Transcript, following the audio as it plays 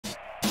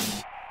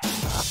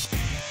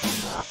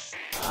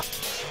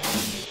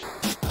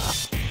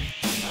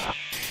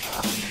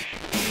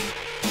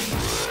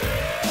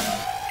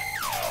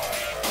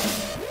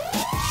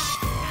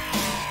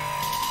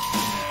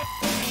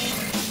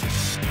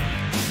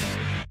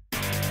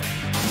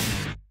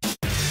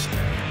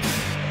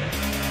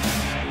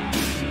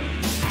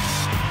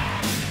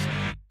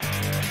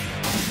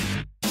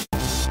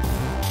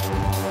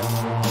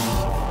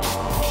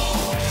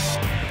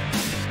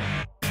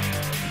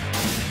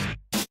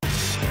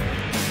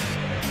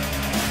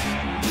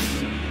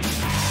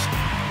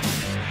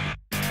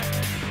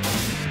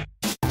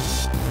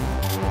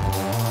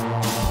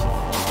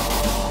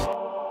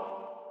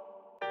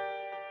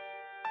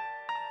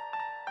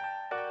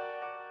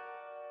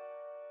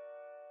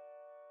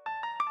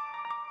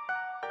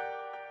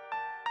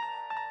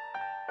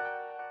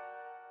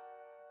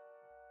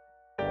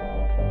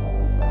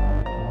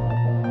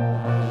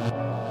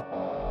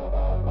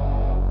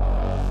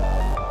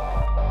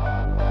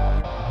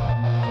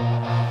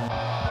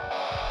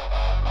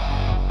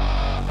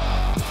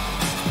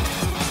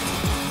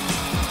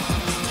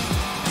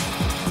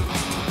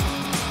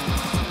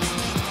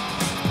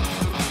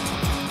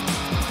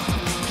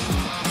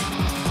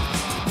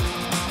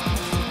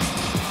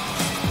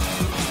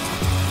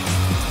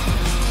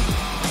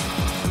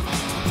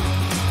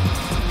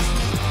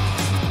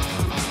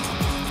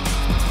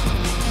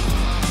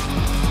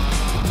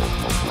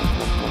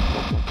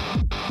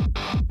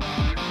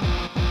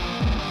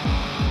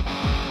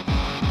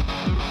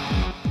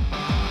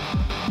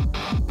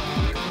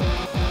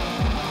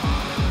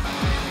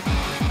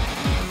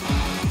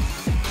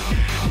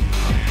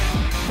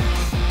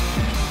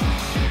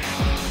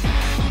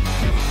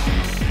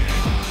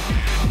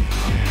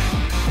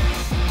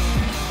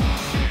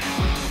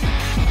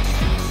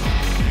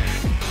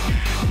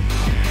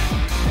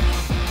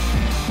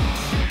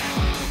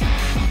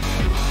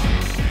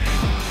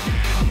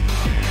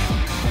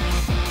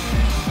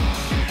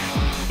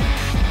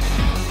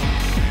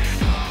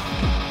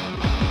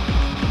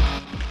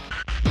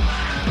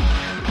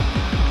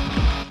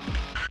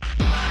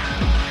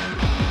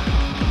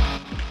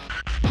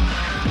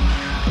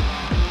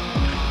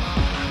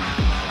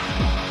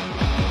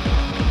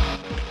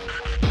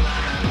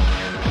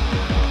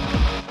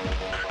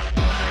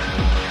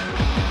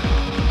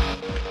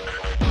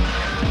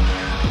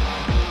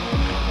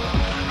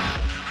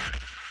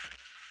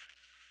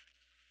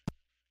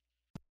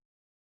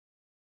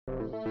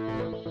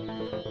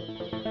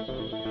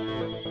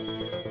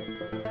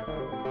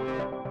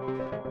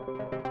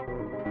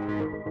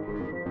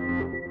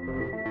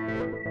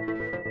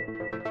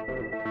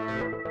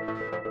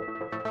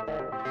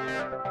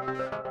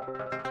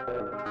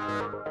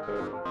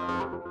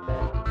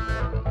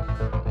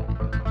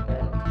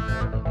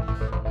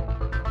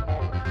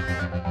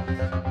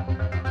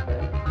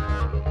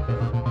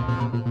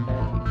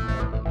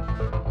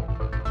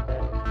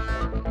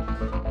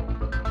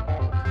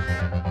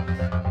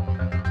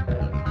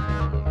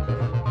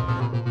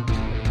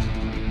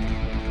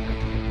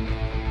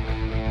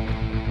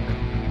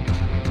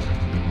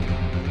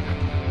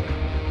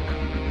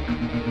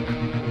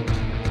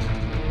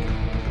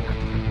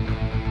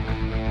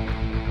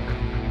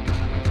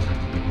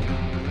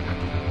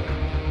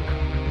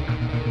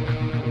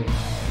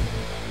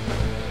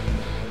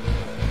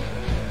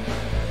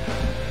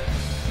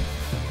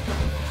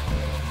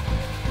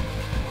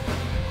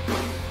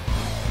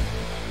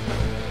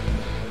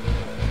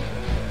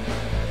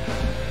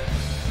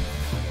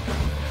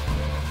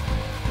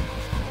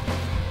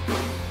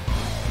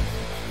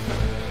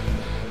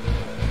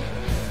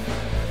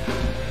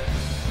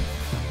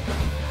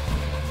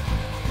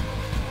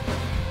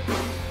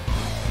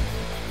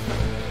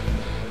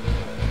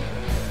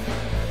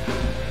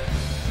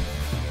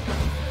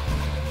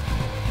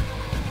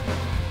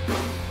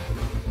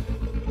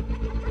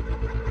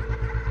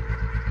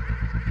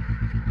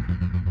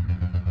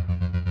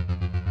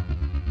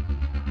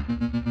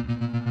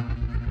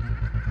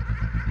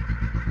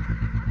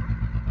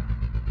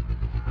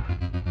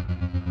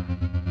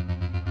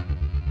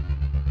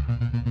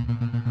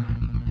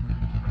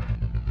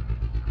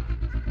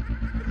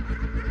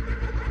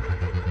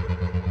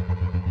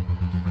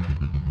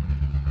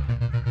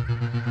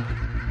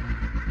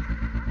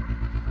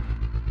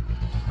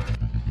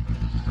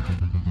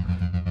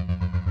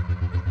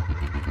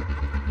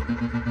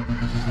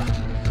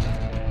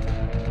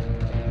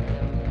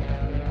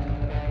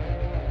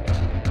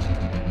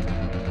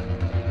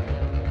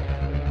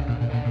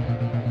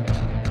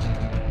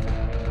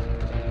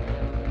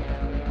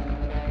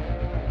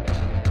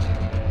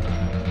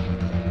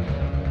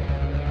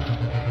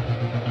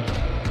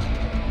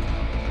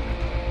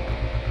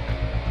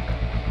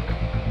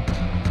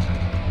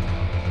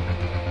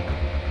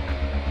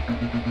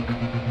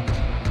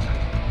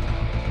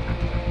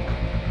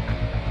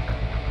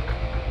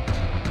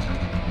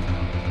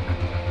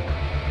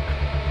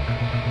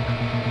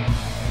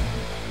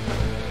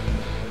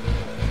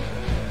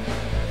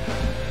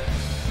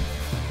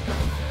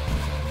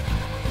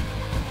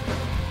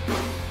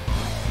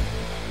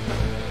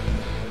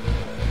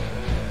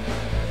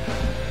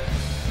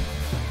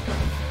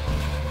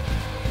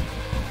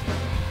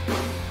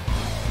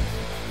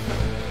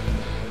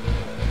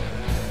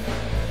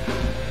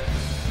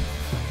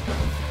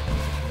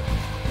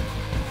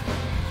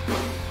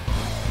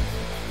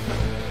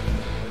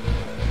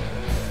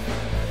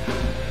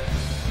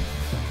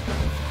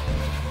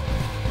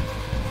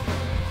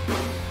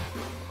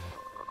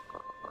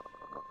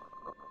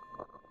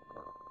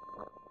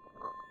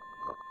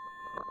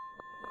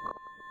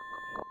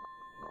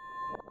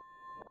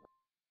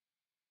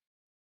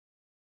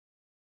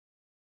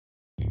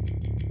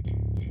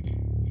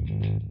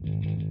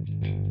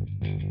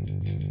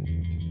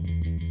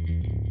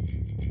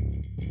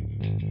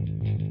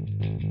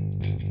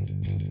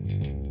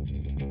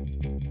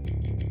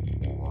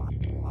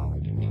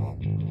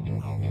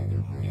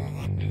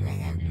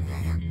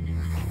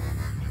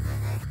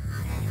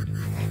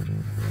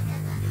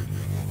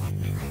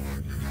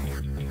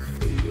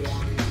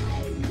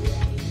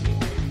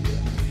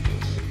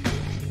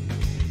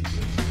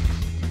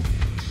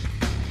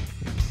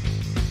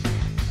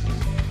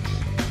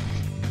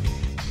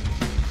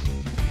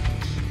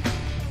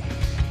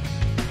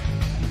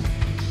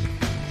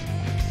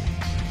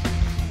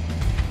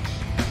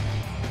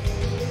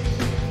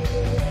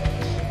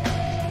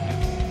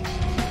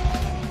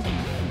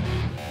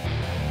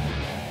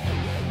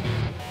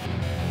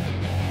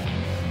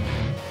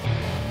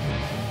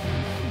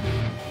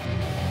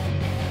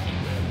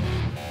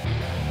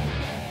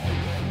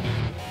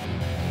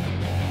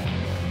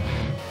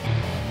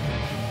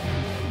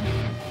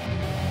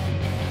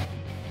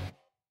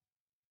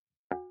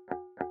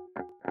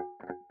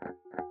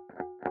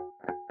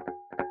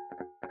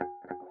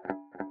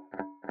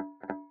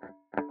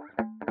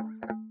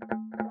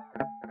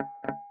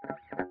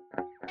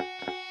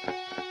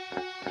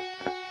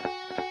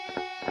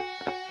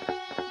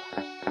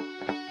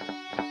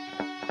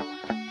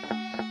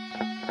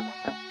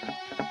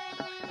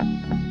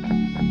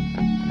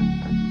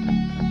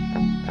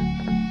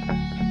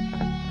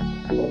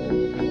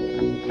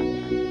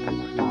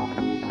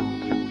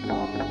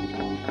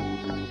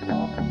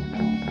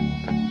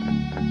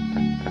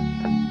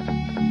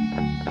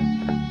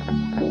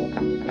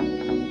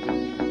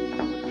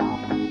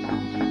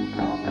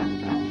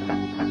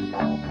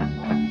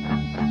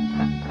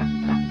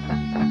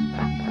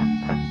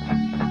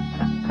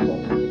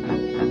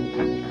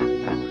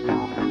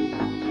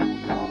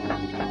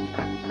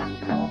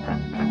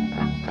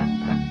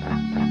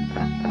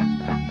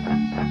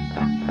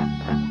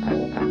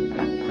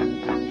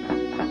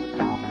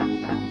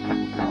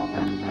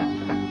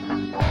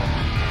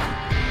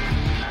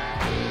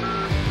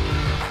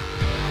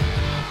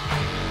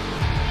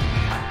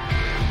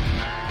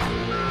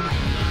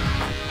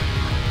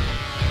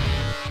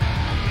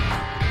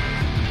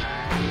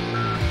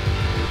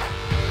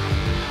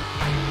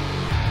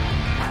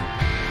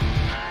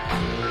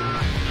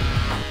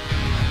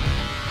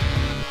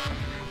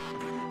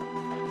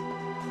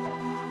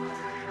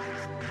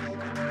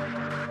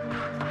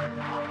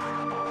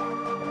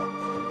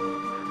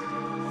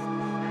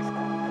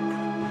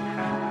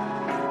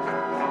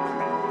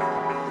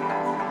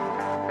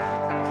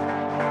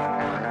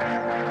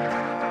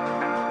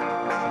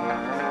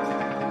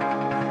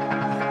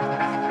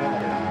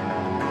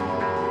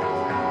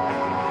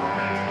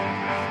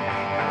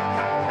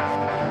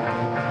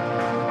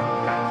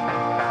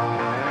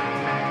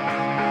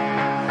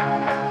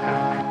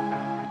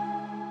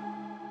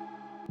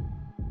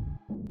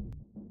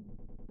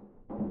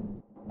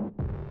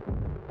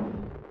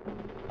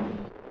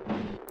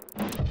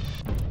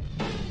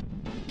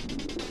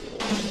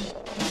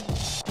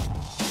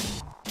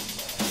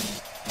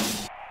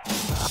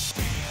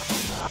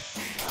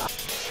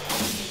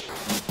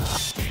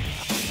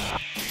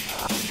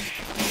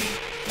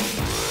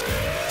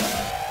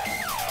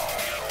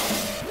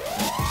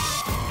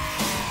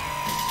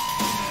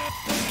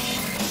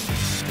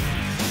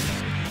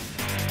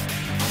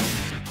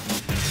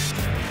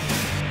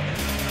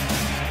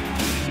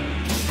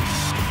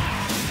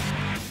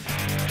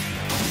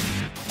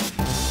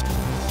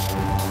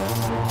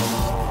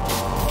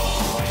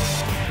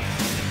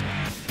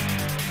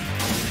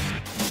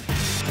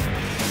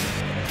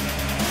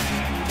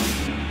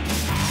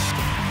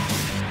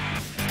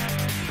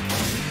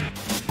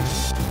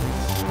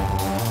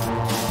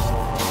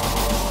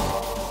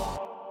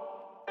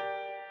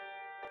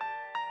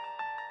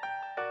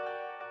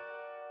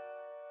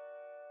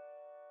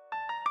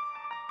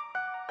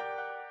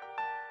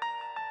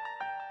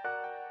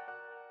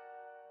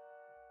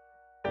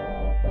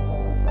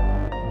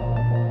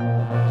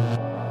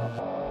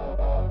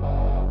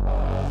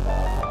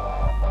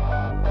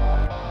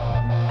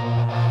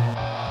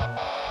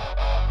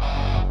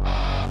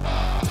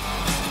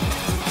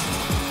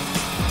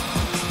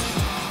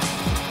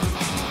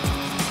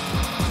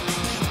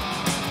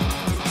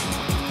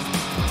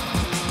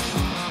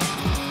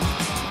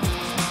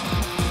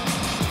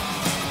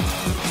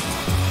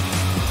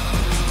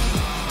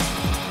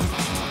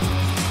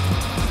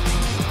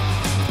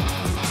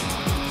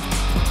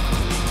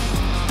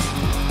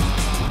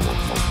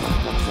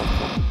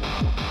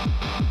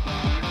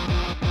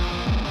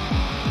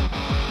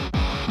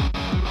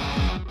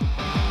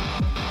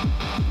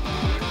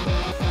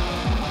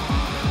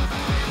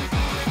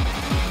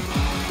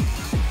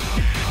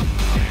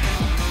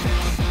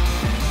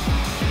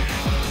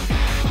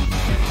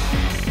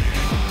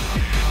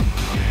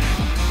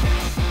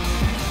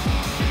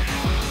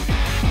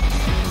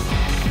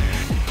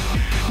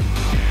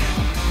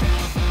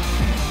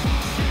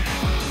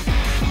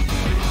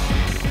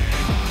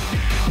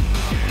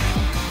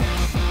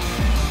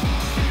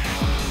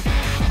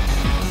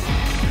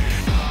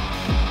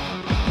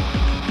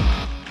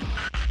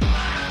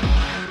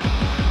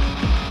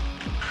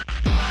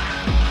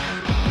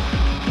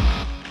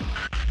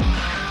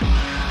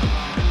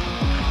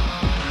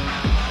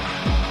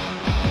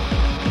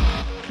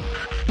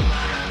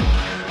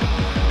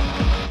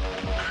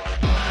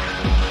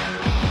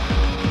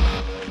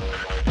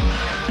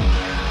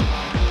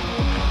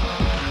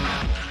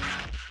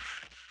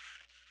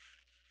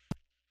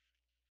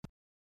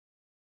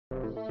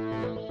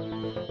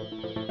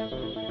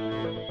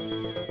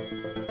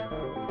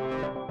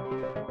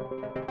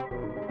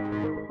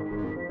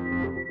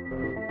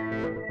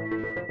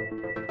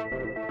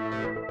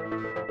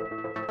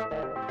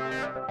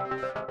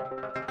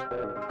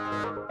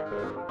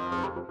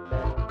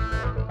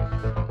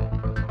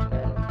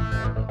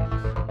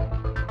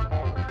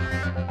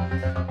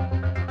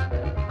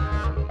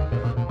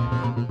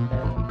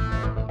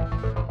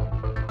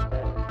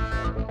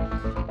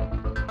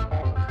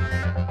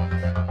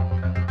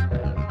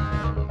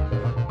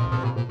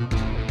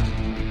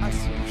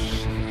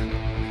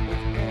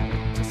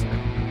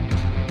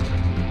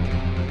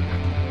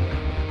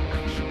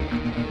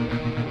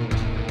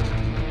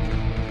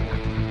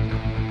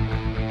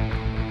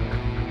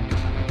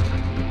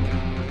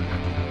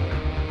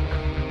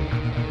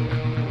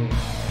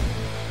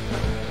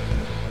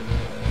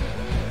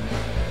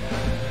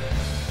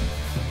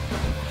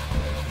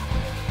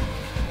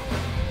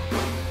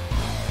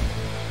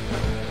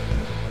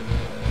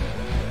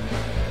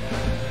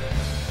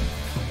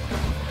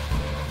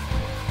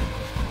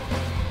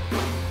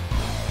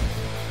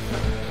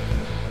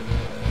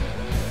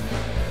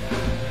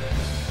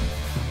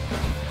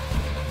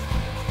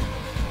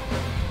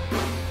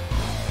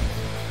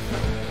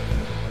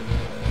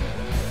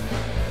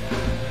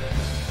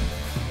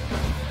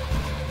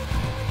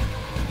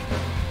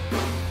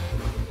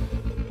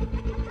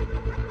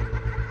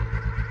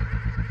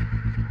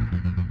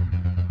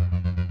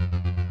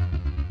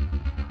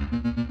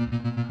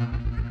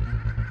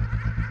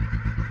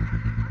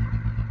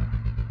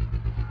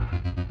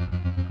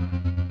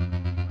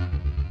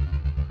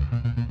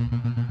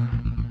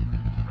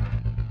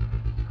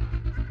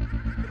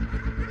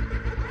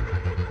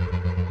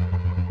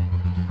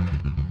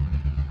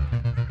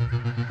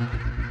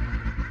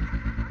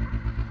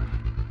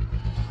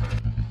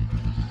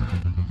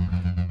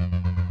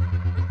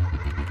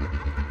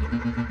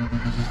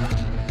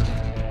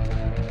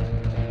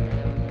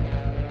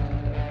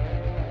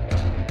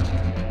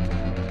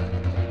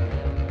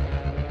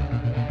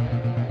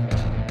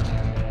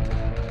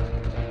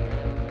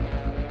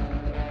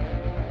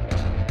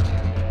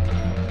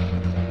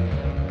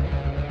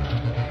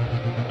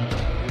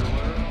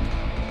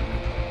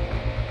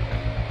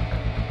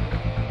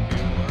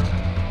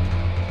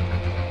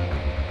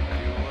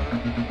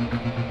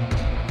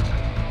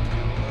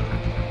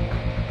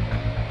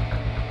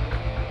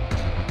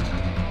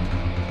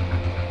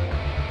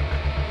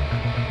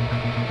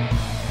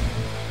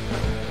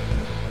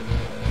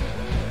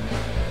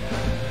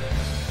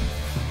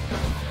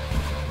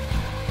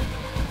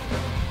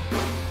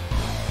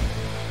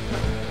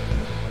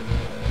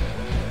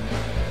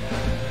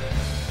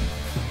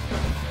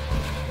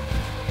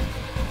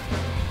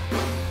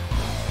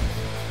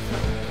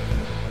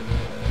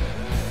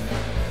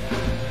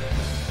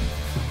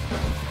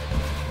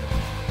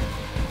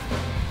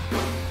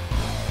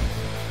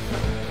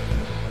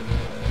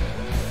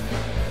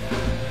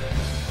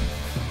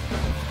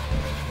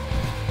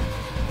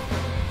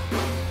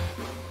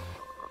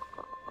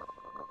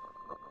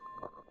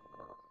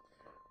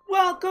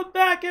Welcome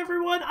back,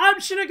 everyone. I'm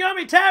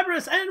Shinigami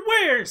Tabris, and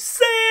we're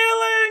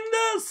sailing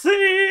the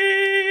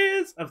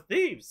seas of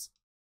thieves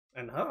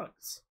and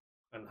hugs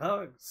and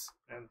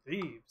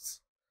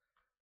thieves.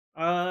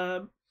 Me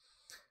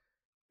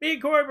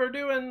and Corb are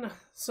doing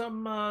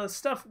some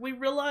stuff. We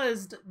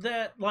realized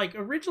that, like,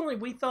 originally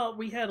we thought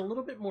we had a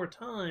little bit more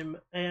time,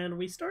 and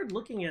we started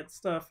looking at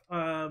stuff,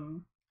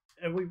 and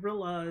we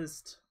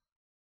realized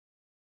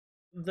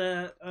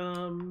that,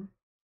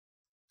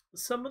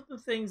 some of the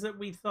things that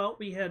we thought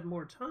we had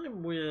more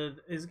time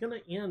with is going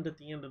to end at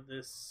the end of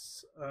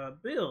this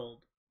build.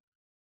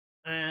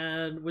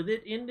 And with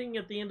it ending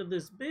at the end of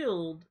this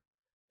build,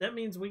 that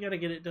means we got to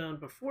get it done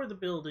before the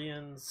build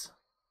ends.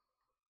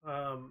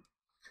 And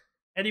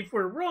if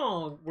we're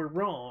wrong, we're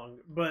wrong.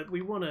 But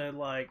we want to,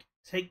 like,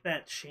 take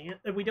that chance.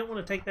 We don't want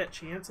to take that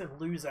chance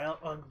and lose out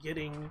on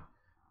getting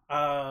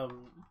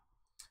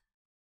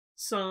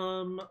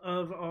some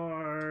of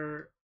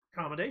our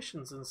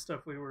accommodations and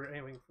stuff we were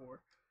aiming for.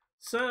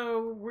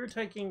 So we're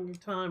taking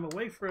time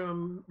away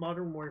from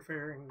Modern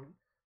Warfare and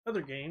other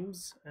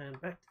games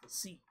and back to the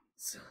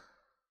seas.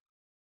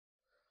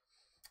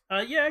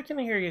 Yeah, I can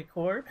hear you,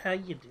 Corb. How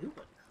you doing?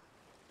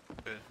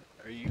 Good.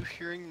 Are you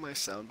hearing my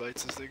sound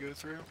bites as they go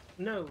through?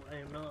 No, I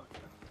am not.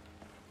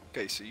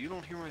 Okay, so you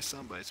don't hear my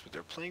sound bites, but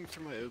they're playing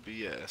through my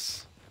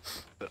OBS.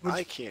 But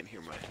I can't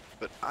hear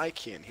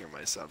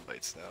my sound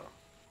bites now.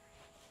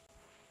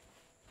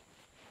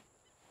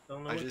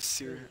 Don't know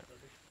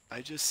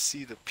I just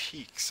see the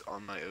peaks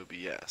on my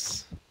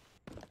OBS.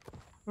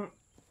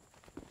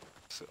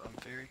 So I'm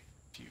very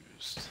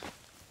confused.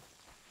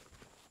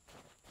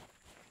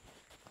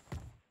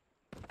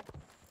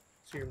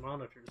 So your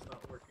monitor's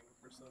not working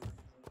for some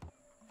reason.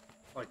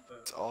 Like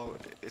the...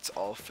 It's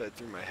all fed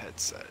through my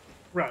headset.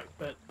 Right,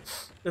 but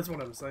that's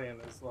what I'm saying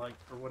is, like,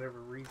 for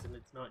whatever reason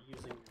it's not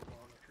using your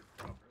monitor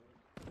properly.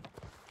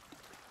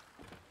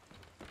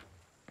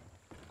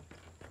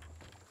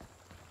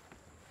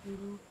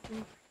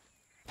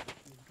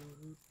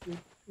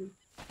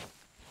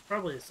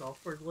 Probably a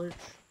software glitch.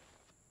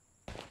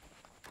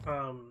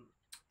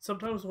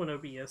 Sometimes when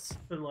OBS,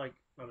 like,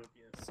 not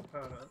OBS,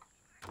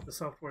 the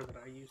software that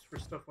I use for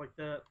stuff like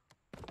that,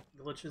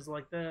 glitches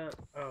like that,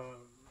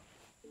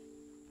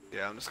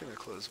 Yeah, I'm just gonna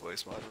close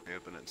voice mod and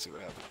open it and see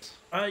what happens.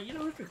 you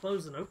don't have to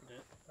close and open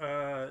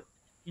it.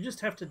 You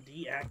just have to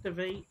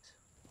deactivate,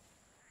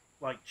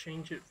 like,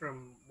 change it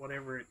from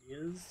whatever it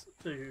is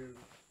to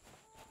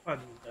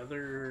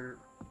another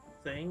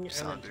thing,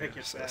 and then take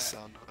it back.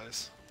 Sound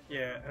noise.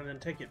 Yeah, and then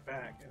take it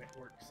back, and it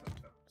works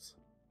sometimes.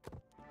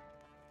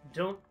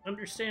 Don't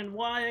understand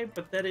why,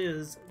 but that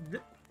is,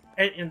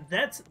 and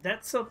that's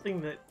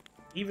something that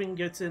even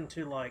gets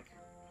into, like,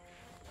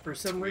 for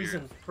some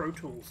reason Pro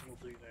Tools will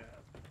do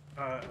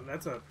that, and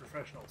that's a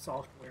professional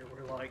software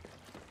where, like,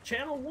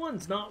 channel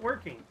 1's not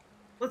working.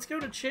 Let's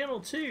go to channel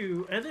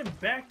 2 and then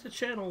back to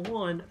channel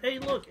 1. Hey,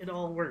 look, it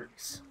all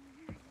works.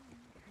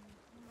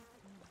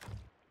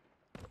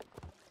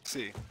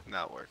 See,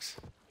 now it works.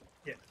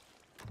 Yeah.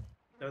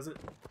 Does it?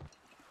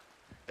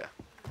 Yeah.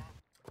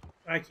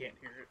 I can't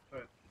hear it,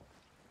 but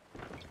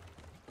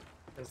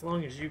as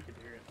long as you can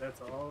hear it, that's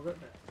all that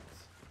matters.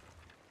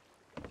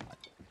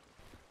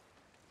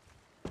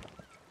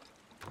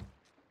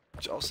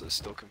 Which also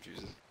still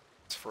confuses.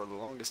 For the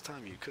longest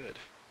time you could.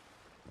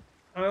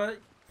 For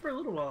a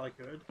little while I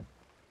could.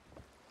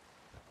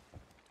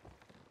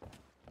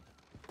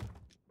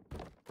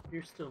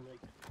 You're still making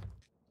it.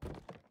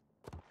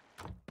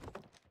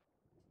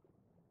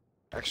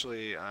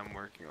 Actually, I'm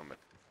working on it.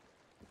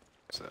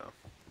 So.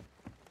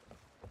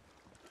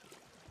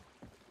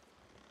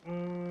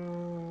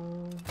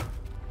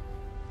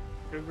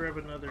 Go grab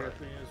another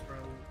Athena's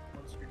run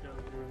once you're done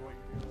doing what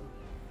you're doing.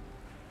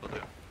 Will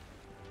do.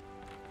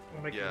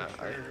 I'm making Yeah,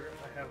 sure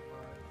I have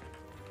mine.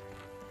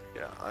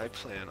 Yeah, I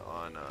plan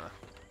on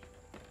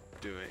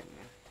doing,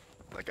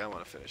 like, I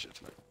want to finish it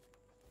tonight.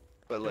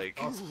 But, like,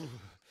 awesome.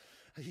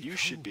 You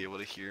should be able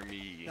to hear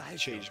me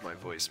change my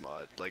voice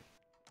mod. Like,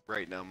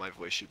 right now my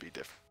voice should be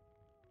different.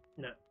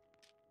 No.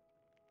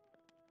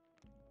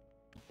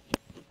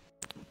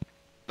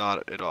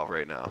 Not at all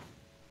right now.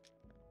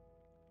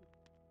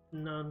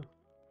 None.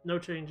 No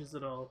changes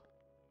at all.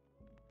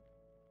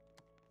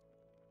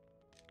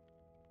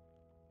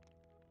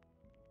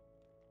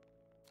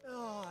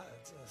 Oh,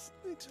 just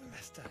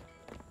interesting.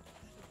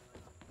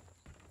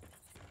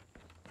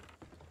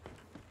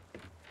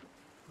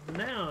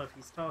 Now, if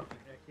he's talking,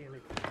 I can't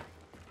even.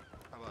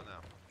 How about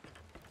now?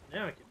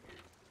 Now I can hear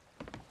it.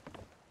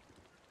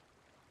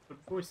 But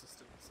the voice is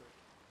still the same.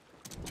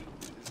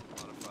 Is it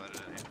modified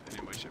in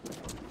any way, shape, or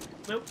form?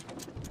 Nope.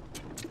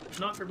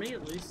 Not for me,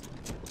 at least.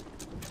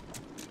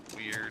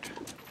 Weird.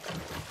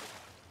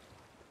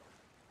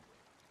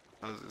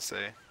 I was gonna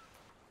say,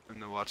 and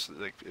to watch,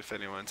 like, if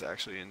anyone's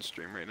actually in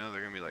stream right now,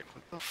 they're gonna be like,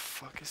 what the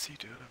fuck is he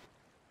doing?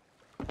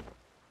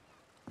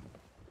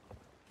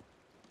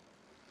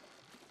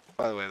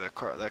 By the way,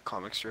 that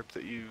comic strip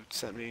that you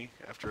sent me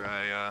after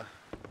I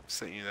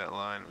sent you that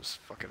line was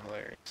fucking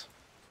hilarious.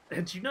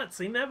 Had you not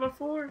seen that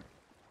before?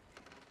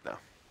 No.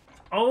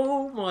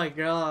 Oh my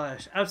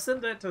gosh. I've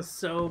sent that to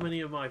so many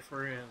of my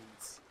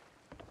friends.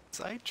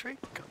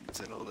 Citrate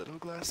comes in a little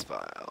glass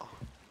vial.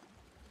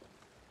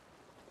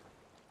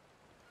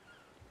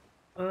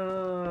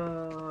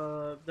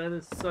 That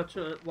is such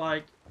a,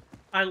 like,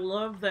 I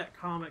love that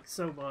comic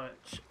so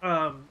much.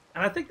 And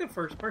I think the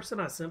first person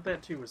I sent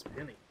that to was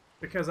Penny.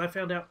 Because I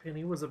found out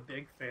Penny was a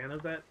big fan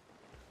of that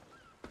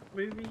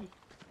movie.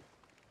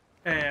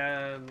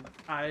 And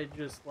I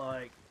just,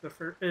 like,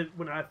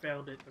 when I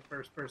found it, the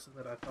first person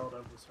that I thought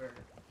of was her.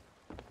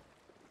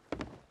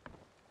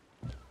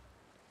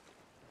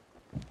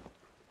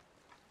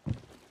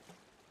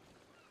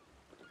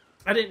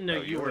 I didn't know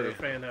you were a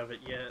fan of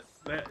it yet.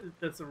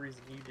 That's the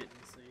reason you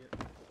didn't see it.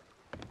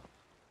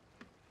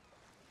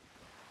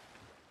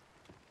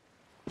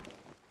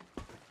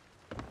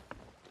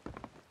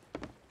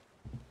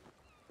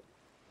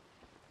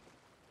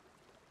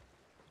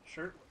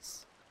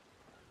 Shirtless.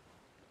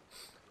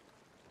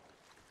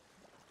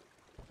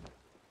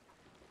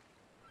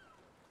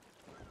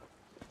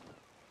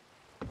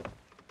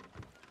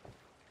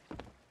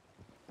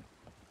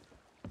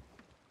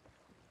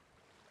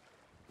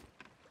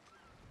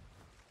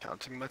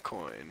 Counting my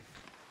coin.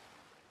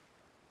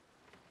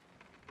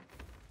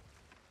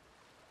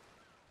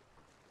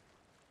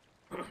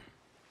 I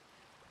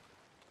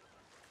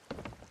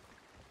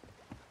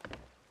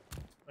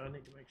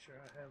need to make sure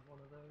I have one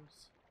of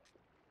those.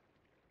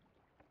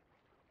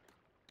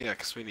 Yeah,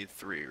 because we need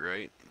 3,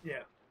 right?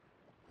 Yeah.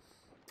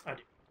 I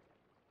do.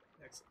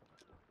 Excellent.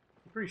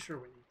 I'm pretty sure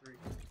we need 3.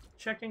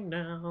 Checking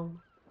now.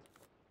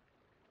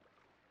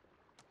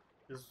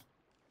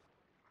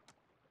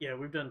 Yeah,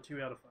 we've done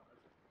 2 out of 5.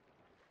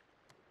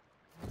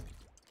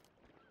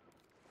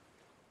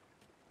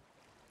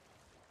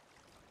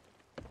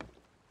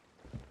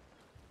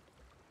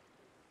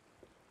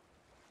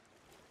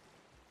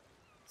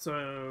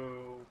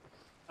 So,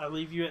 I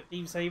leave you at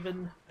Thieves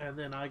Haven, and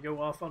then I go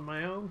off on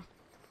my own.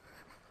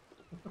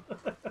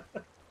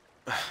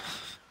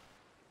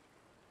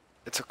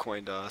 It's a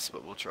coin toss,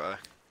 but we'll try.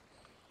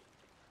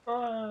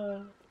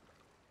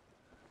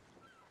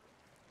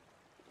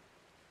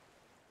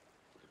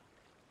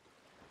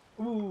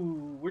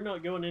 Ooh, we're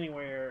not going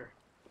anywhere.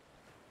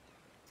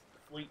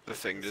 Fleet. The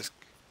thing just...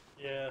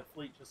 Yeah,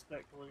 fleet just got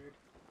cleared.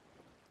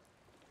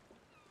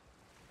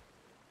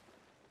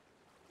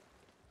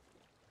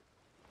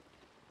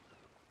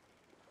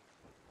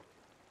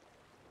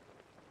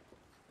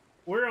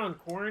 We're on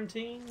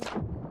quarantine. See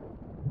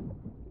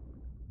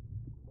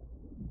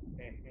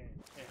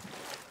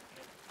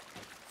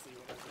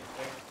what I did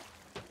there.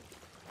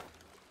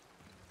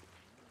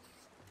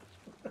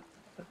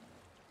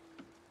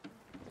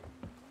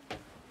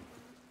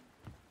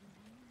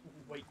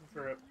 Waiting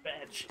for a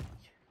badge.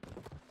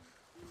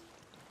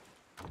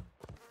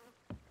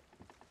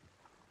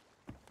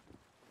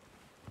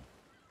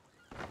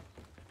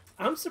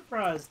 I'm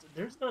surprised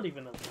there's not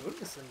even a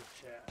Lewis in the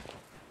chat.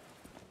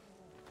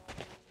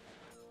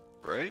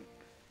 Right?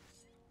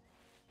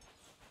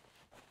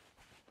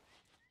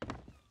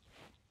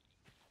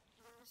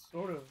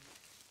 Sort of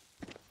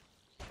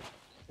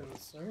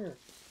concerned.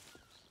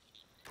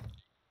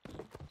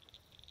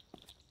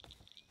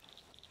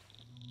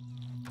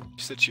 You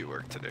said she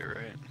worked today,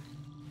 right?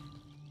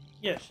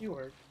 Yeah, she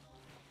worked.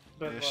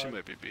 But Yeah, she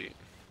might be beat.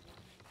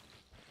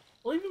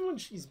 Well, even when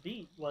she's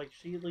beat, like,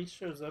 she at least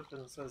shows up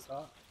and says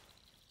hi.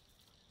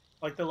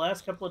 Like, the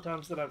last couple of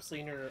times that I've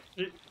seen her...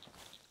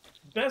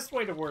 Best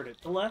way to word it,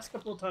 the last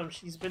couple of times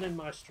she's been in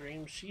my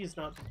stream, she's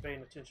not been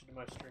paying attention to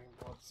my stream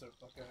whatsoever.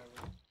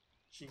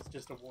 She's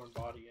just a warm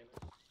body in it.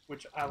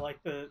 Which I like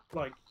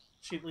like,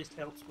 she at least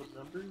helps with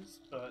numbers,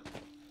 but...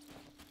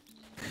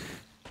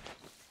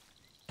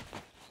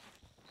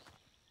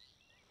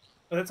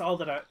 But that's all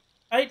that I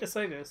hate to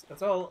say this,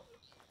 that's all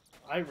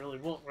I really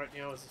want right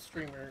now as a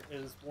streamer,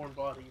 is warm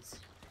bodies.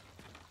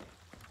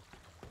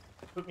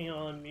 Put me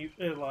on mute,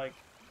 like,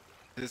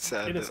 It's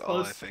sad Get as that all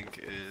I close. think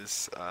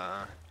is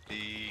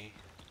the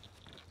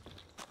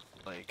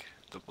like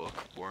the book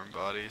Warm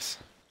Bodies.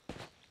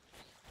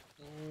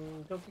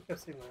 Don't think I've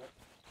seen that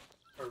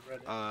or read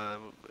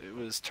it. It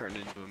was turned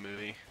into a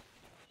movie,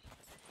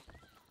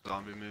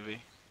 zombie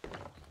movie.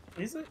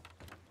 Is it?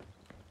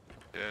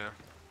 Yeah.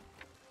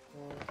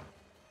 Mm.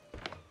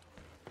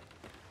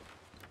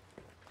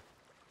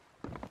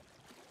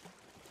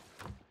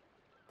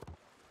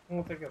 I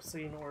don't think I've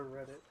seen or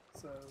read it,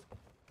 so.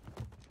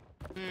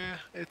 Yeah,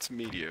 it's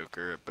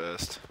mediocre at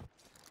best.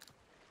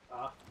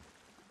 Ah.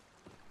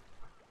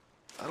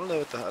 I don't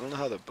know I don't know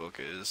how the book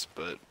is,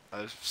 but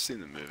I've seen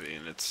the movie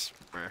and it's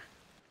meh.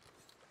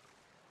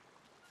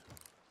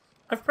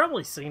 I've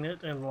probably seen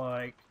it, and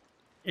like,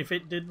 if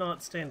it did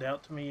not stand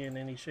out to me in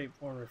any shape,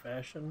 form, or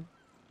fashion,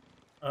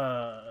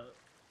 got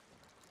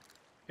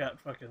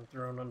fucking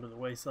thrown under the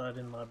wayside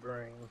in my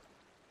brain.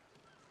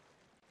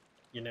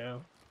 You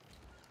know?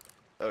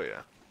 Oh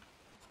yeah.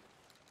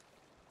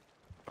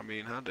 I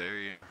mean, how dare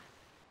you?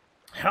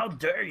 How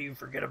dare you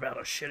forget about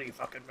a shitty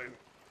fucking movie?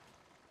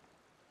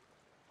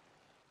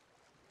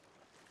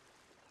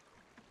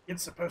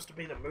 It's supposed to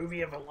be the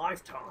movie of a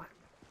lifetime.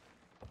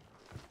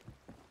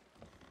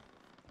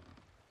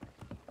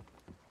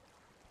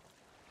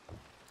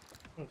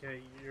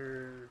 Okay,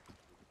 you're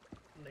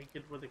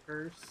naked with a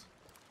curse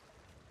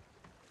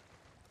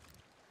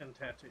and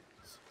tattoos.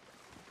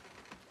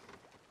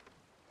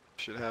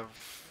 Should have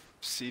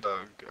Sea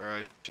Dog, or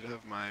I should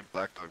have my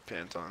Black Dog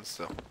pants on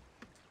still.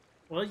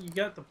 Well, you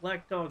got the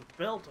Black Dog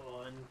belt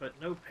on, but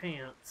no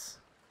pants,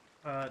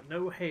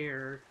 no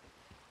hair,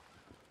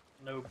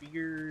 no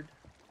beard.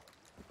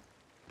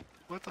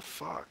 What the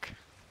fuck?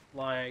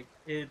 Like,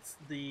 it's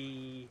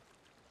the...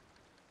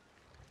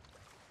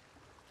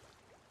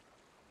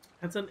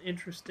 That's an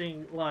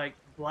interesting, like,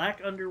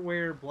 black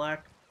underwear,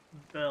 black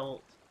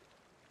belt,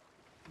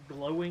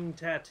 glowing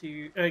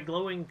tattoo,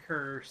 glowing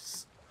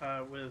curse,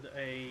 with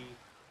a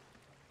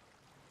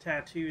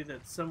tattoo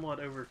that's somewhat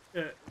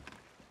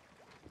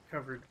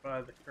covered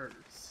by the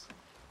curse.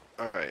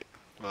 Alright,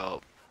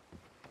 well,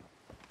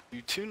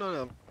 you tune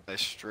on my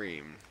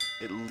stream,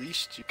 at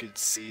least you could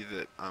see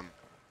that I'm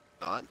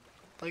not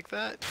like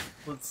that.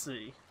 Let's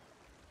see.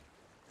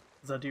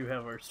 Because I do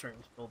have our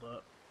streams pulled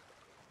up.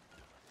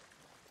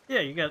 Yeah,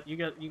 you got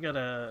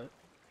a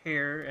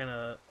hair and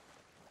a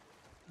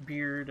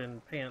beard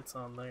and pants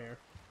on there.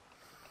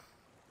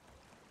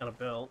 And a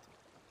belt.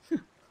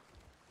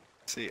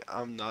 See,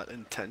 I'm not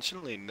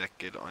intentionally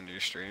naked on your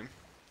stream.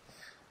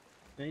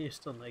 Yeah, you're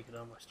still naked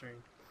on my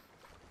stream.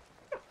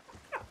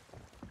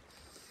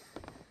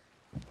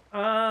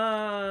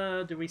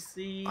 Do we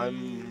see... I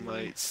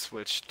might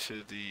switch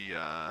to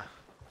the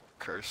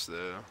curse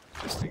though,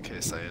 just in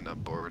case I end up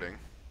boarding.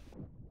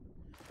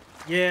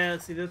 Yeah,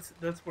 see,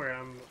 that's where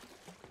I'm...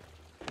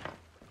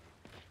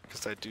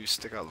 Because I do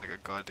stick out like a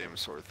goddamn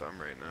sore thumb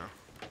right now.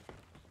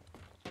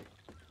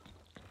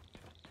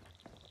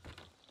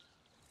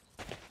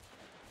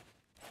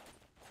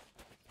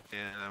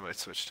 And I might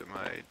switch to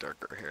my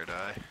darker hair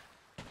dye.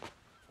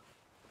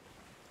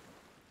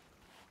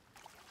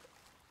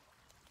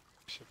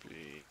 Should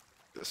be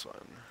this one.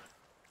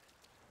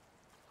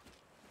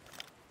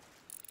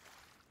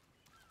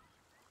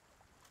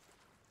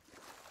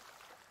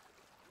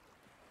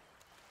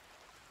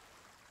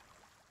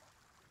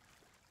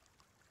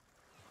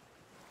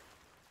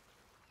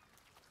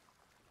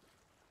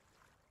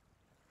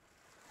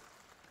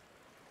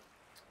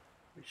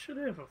 We should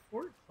have a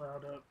fort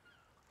cloud up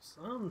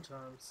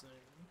sometime soon.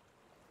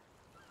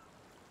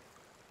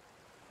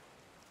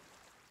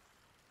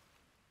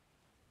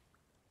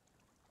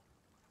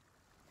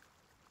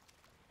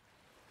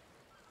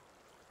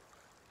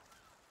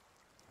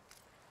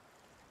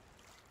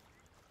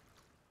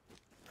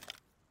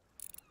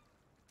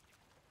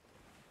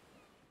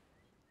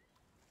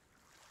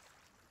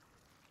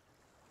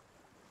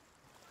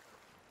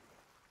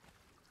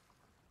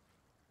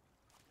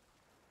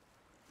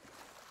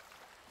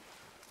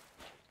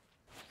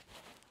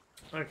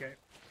 Okay.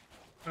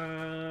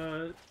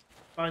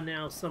 By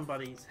now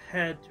somebody's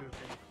had to have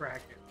been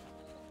cracking.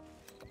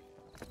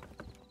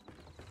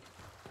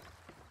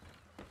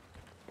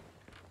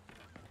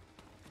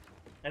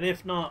 And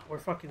if not, we're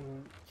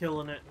fucking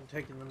killing it and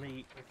taking the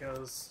meat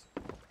because,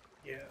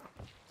 yeah.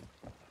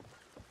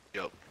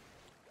 Yup.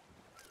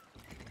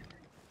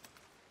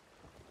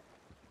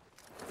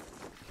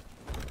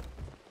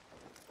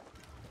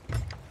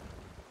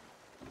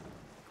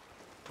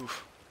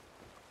 Poof.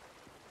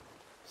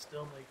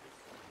 Still naked.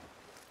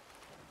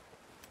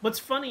 What's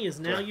funny is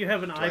now you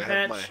have an eye I have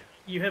patch. my-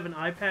 You have an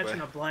eye patch do I-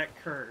 and a black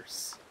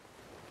curse.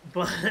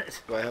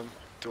 But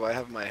Do I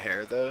have my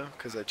hair though?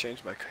 Because I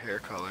changed my hair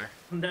color.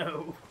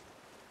 no.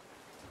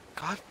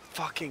 God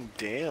fucking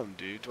damn,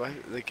 dude. Do I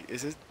like?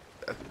 Is it?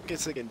 I think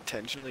it's like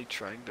intentionally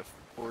trying to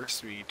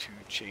force me to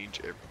change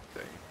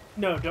everything.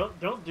 No,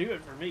 don't do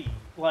it for me.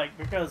 Like,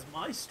 because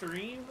my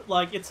stream,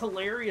 like, it's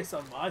hilarious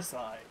on my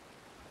side.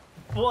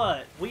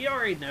 But we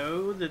already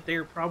know that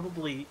they're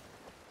probably,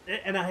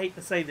 and I hate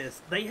to say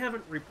this, they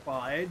haven't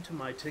replied to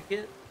my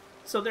ticket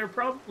So they're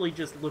probably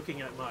just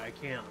looking at my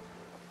account,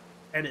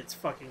 and it's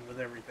fucking with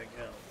everything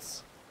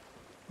else.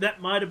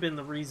 That might have been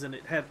the reason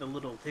it had the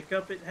little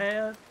hiccup it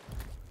had.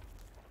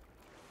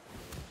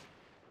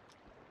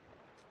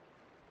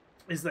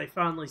 Is they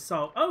finally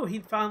saw, oh, he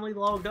finally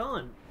logged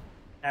on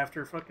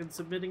after fucking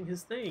submitting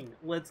his thing.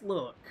 Let's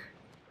look.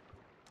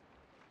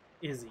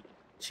 Is he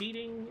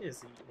cheating?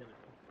 Is he, you know...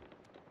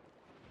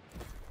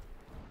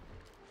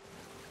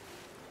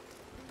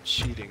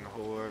 Cheating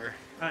whore.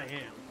 I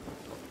am.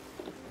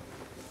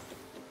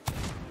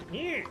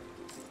 Yeah.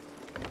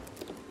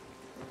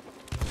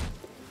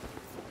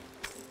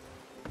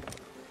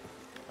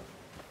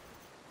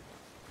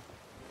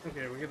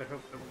 Okay, we gotta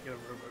hope that we get a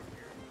robot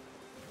here.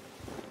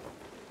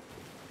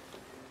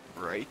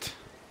 Right.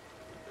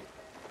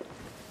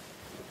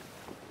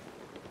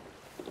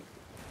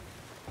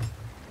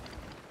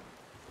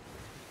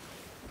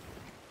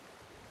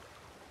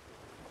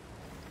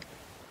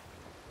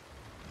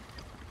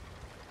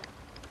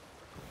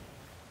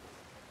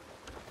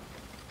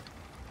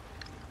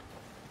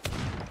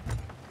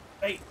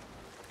 Hey!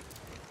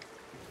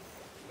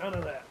 None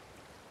of that.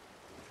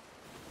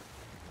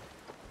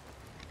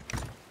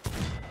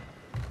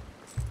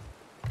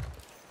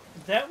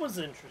 That was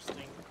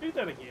interesting. Do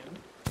that again.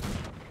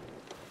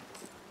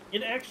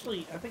 It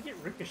actually, I think it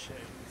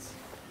ricochets.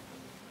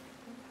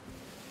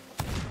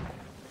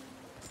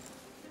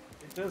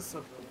 It does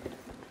something weird.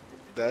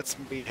 That's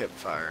me hip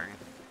firing.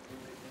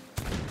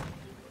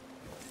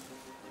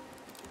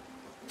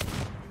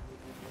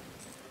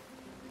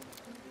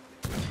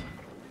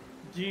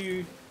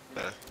 Do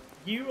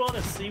you want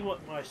to see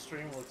what my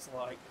stream looks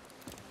like?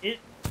 It...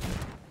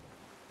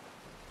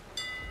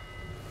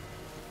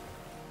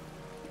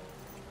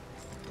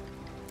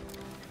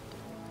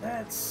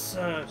 That's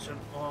such an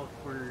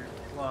awkward,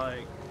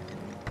 like...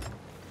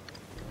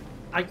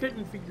 I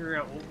couldn't figure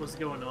out what was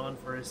going on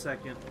for a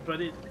second, but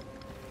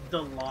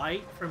the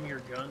light from your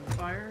gun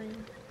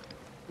firing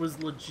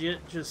was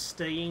legit just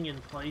staying in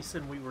place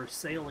and we were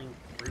sailing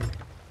through it.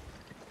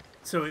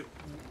 So it...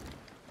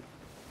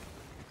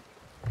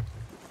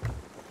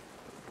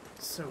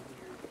 So weird.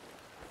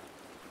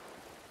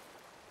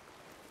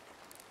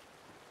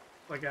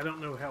 Like, I don't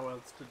know how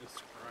else to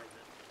describe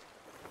it.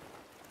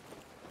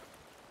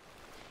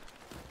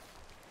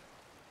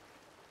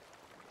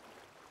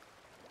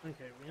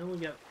 Okay, we only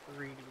got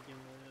 3 to begin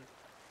with.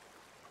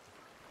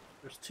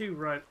 There's 2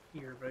 right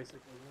here, basically.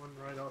 One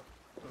right off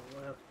to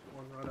the left,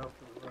 one right off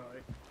to the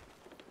right.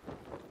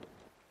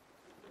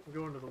 I'm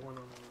going to the one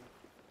on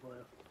the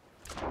left.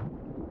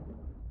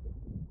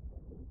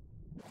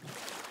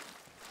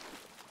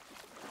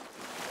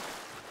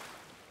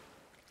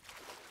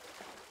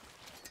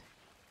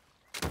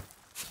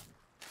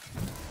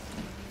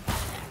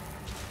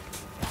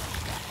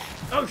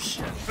 Oh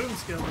shit!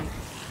 Boom's going.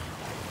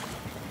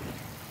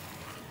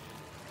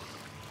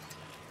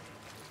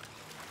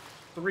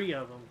 Three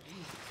of them.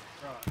 Jesus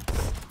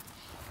Christ.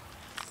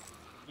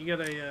 You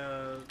got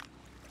a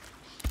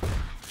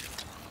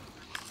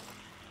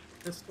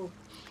pistol?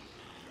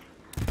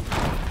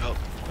 Oh.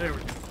 There we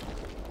go.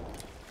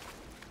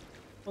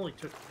 Only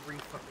took 3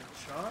 fucking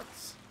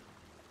shots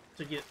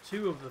to get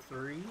 2 of the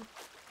 3.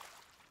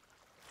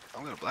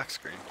 I'm gonna black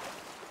screen.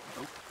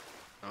 Nope.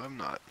 No, I'm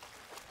not.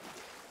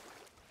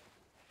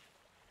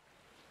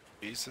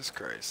 Jesus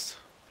Christ.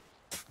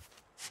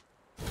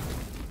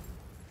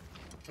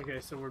 Okay,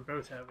 so we're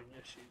both having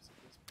issues at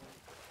this point.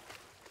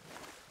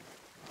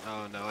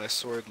 Oh no, I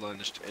sword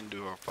lunged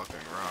into a fucking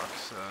rock,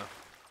 so...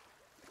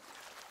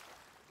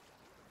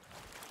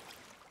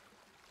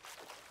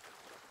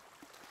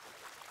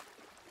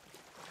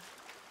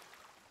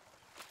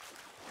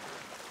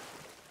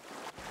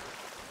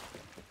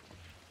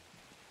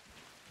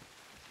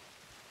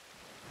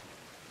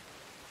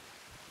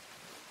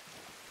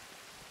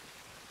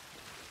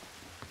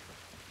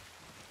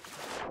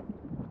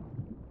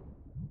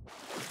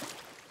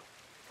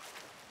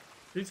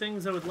 Two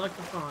things I would like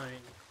to find.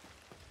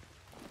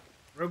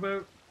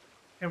 Rowboat,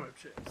 ammo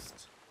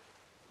chest.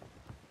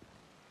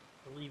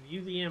 I'll leave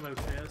you the ammo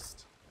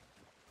chest.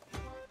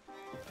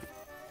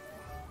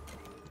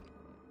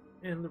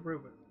 And the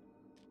rowboat.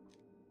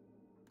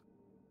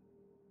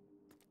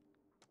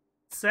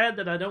 Sad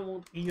that I don't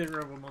want either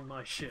of them on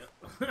my ship.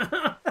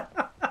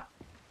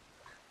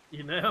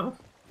 You know?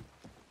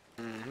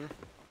 Mm-hmm.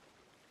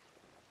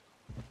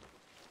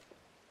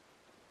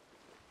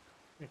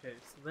 Okay,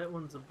 so that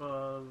one's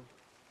above.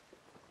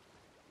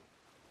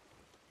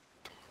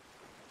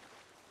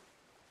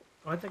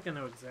 Oh, I think I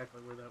know exactly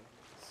where that one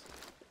is.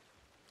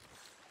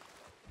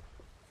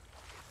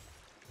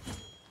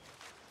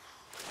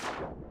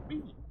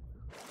 Whee!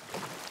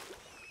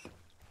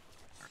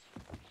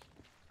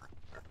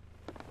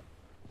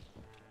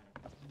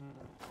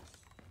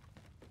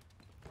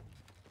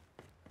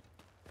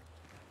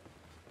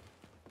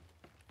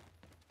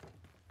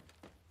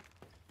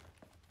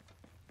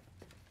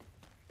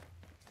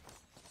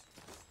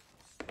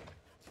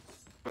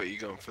 What, you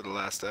going for the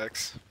last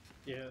X?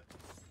 Yeah.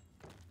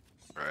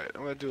 Alright,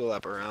 I'm gonna do a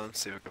lap around,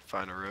 see if I can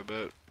find a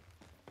rowboat.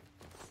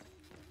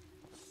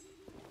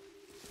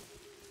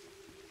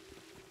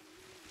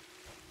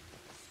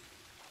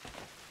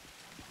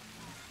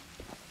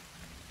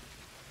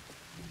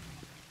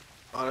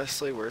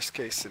 Honestly, worst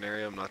case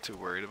scenario, I'm not too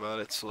worried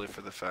about it, solely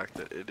for the fact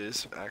that it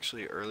is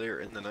actually earlier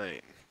in the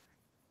night.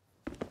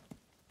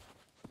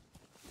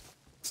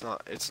 It's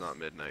not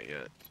midnight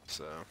yet,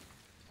 so.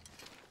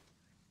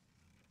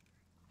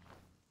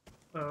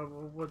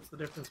 Well, what's the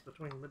difference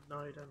between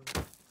midnight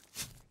and...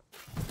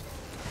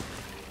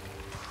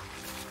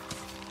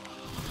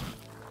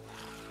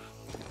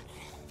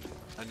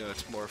 I know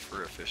it's more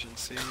for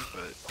efficiency,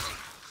 but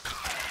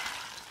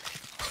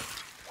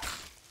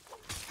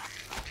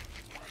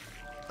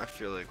I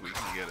feel like we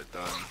can get it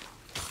done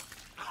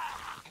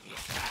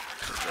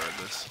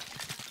regardless.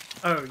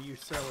 Oh, you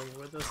selling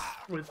with us,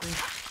 with me?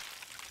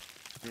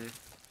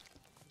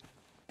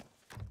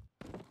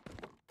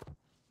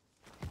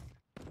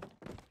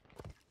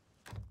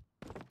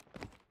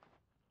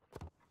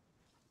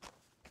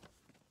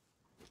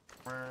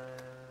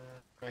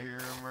 I hear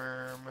a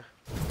worm.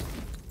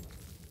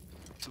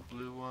 It's a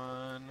blue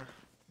one.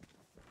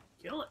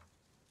 Kill it.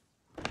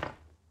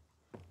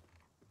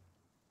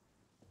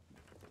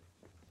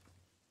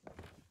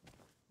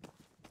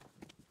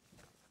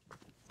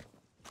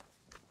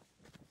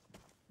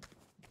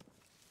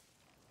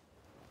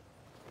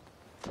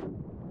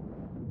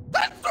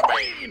 That's the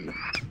bean!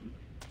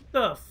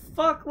 The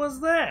fuck was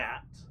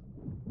that?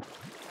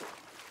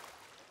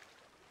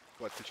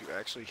 What, did you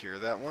actually hear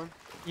that one?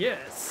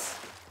 Yes.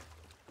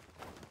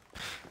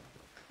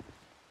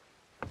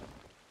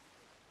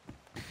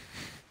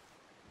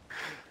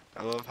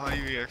 I love how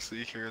you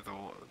actually hear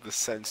the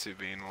sensu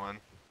bean one.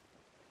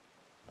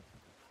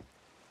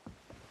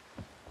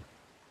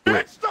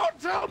 Bitch, don't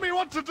tell me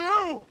what to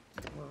do!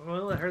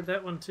 Well, I heard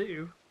that one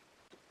too.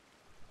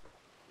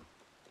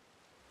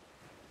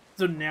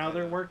 So now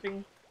they're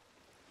working?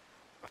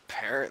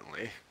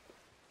 Apparently.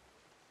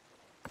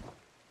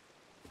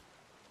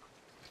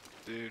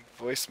 Dude,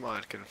 voice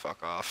mod can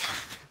fuck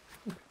off.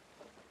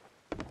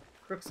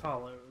 Crook's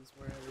Hollow is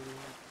where we need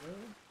to go.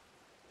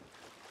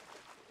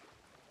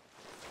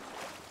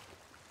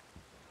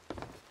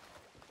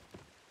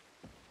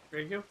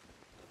 Ready to go?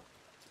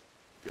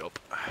 Yup.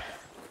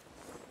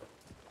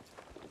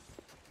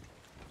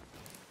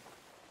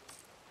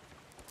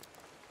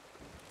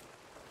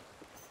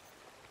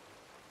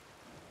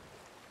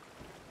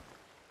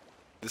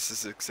 This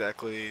is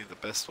exactly the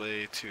best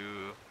way to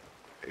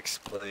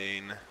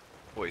explain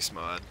voice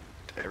mod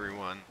to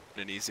everyone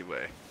in an easy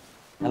way.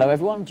 Hello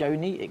everyone,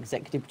 Joni,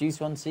 executive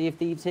producer on Sea of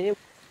Thieves here.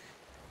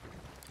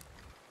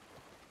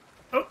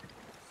 Oh!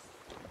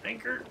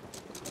 Anchor!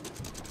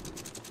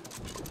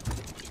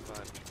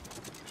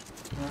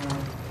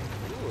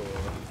 Ooh.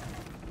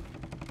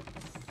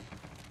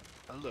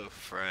 Hello,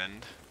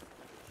 friend.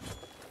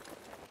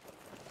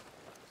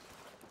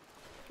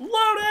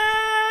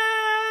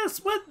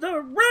 Lotus with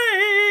the rave!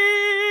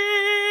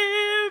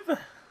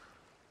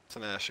 It's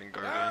an Ashen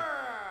Guardian. Ha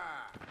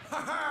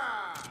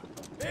ha!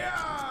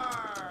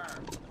 Yar!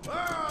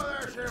 Oh,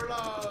 there she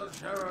blows,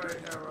 shivery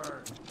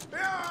shiver.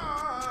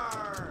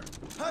 Yar!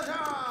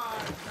 Huzzah!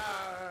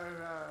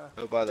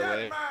 Oh, by the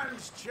way, Dead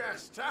man's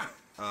chest.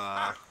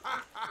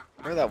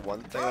 remember that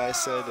one thing I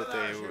said that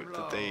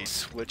they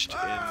switched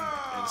in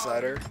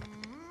Insider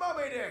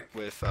Moby Dick.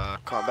 with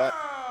combat?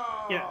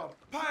 Yeah.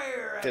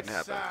 Pirate Didn't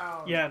happen.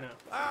 sound. Yeah, no.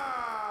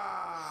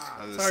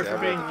 I was Sorry say, for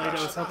I being really- late,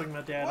 I was helping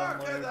my dad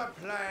Work of unload the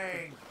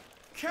plane.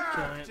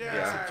 giant Captain.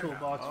 massive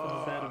toolbox from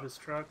the bed of his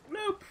truck.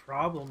 No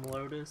problem,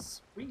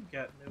 Lotus. We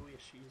got no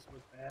issues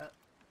with that.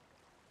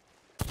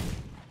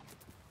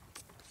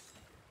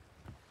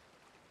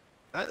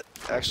 That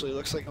actually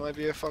looks like it might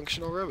be a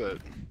functional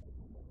rowboat.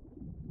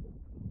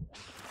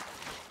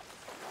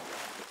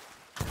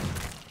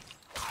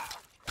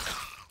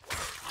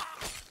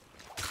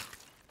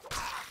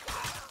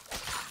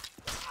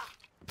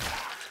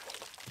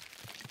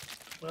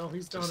 Well,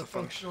 he's not Just a a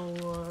function-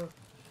 functional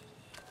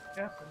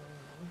captain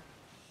anymore.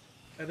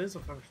 That is a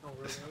functional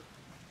rowboat.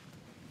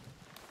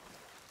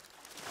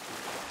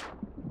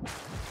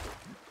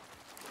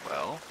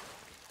 Well,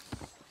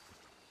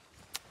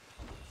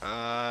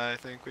 I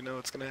think we know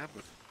what's gonna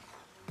happen.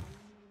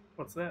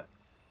 What's that?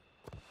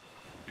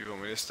 You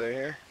want me to stay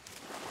here?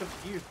 It's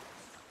up to you.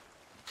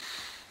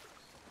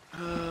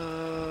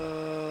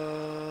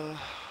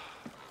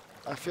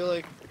 I feel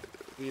like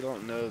we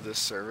don't know this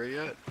server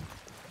yet.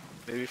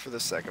 Maybe for the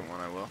second one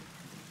I will.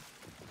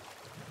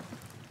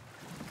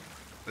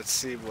 Let's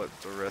see what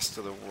the rest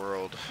of the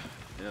world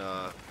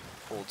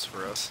holds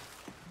for us.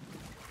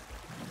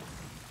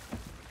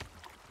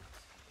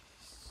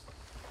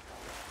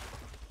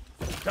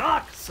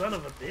 Doc, son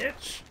of a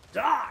bitch!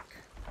 Doc!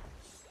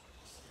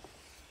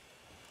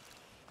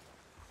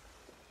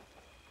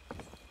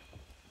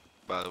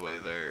 By the way,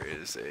 there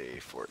is a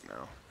fort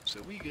now,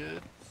 so we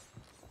good.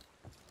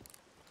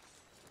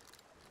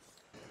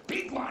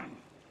 Big one!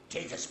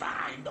 Take us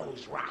behind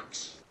those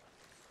rocks.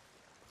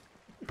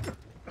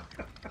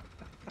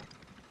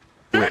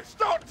 Bitch,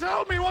 don't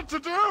tell me what to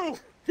do!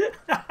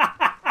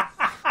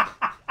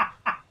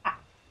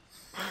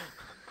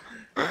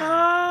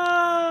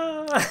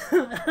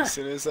 As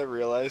soon as I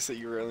realized that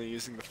you were only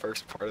using the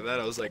first part of that,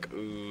 I was like,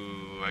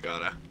 ooh, I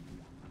gotta.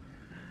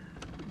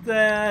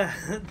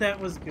 That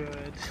was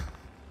good.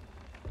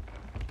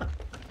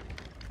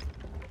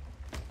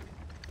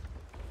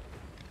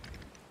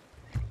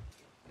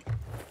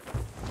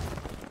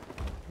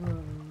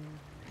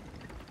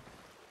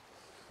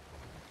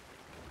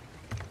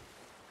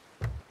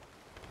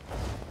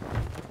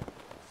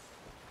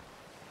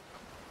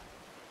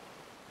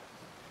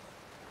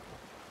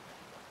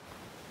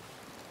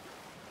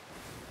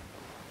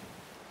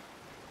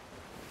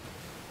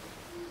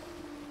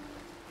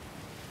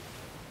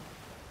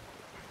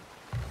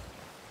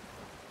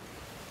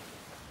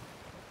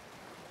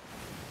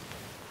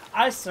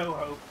 I so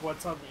hope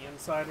what's on the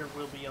Insider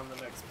will be on the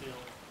next build.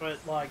 But,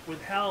 like,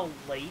 with how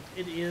late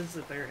it is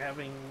that they're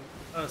having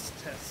us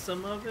test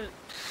some of it,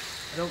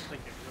 I don't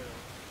think it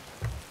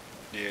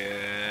will.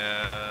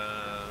 Yeah.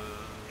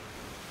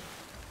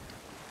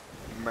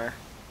 Meh.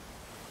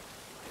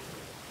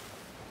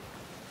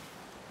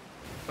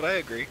 But I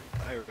agree.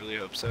 I really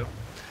hope so.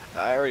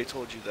 I already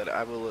told you that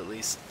I will at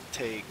least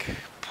take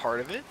part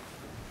of it.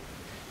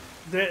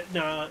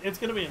 No, it's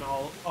gonna be an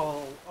all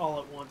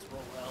at once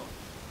rollout.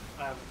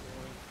 I have a feeling.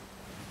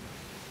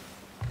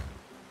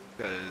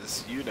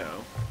 Because, you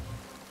know.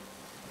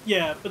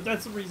 Yeah, but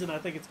that's the reason I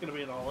think it's gonna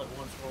be an all at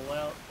once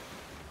rollout.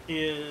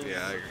 Is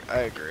Yeah, I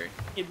agree.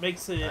 It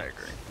makes it. I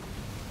agree.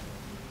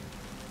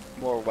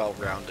 More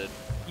well-rounded.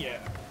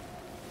 Yeah.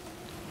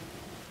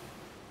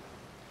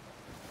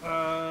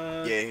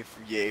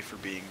 Yay for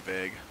being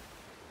vague.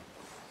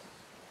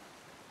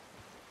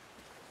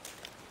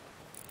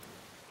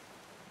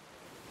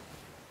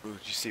 Ooh,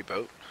 did you see a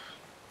boat?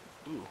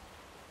 Ooh.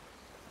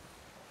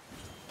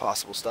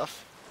 Possible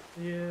stuff.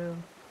 Yeah.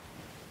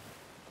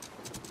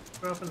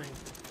 Dropping in.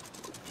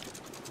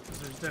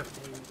 There's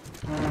definitely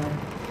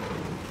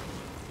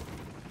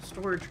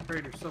storage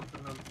crate or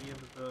something on the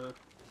end of the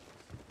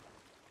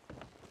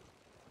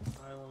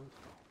island.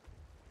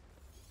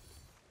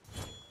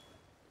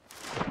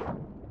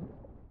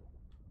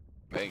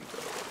 Mango.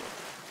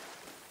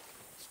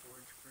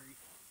 Storage crate.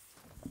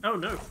 Oh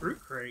no, fruit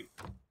crate.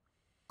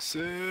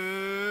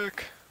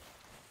 Sick.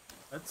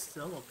 That's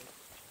sellable.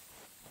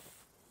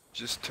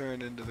 Just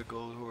turned into the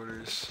gold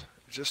hoarders.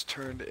 Just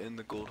turned in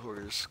the gold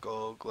hoarders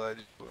skull. Glad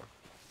you were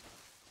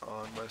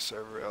on my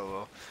server.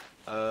 LOL.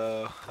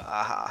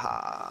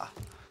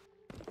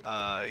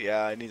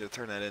 Yeah, I need to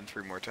turn that in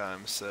 3 more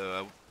times.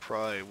 So I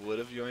probably would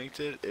have yoinked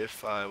it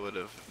if I would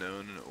have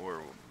known,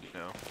 or you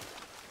know.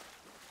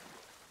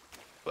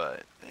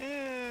 But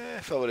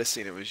if I would have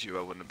seen it was you,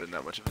 I wouldn't have been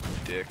that much of a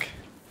dick.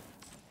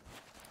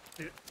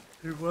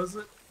 Who was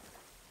it?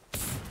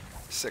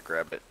 Sick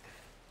rabbit.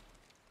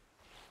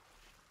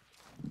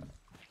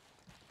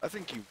 I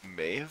think you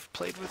may have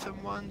played with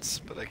him once,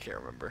 but I can't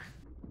remember.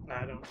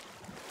 I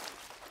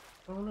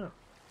don't know.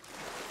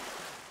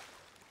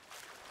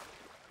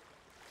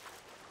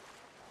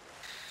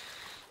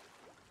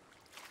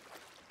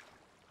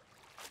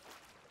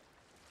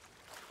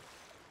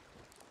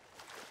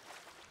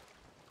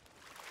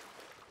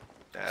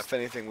 Yeah, if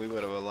anything, we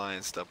would have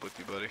allianced up with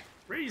you, buddy.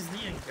 Raise the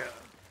income.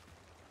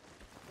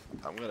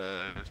 I'm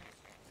gonna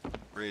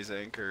raise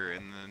anchor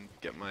and then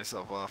get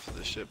myself off of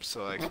the ship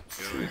so I can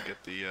go and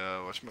get the,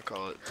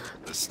 whatchamacallit,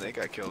 the snake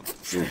I killed.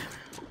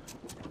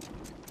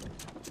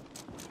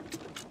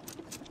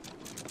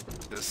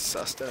 This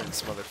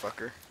sustenance,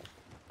 motherfucker.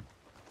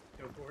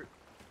 Go for it.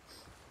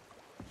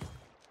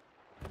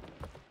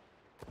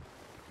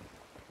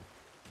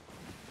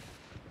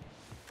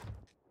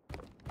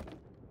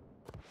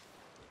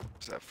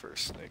 What's that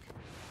first snake?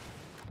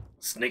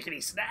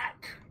 Snickety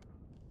snack!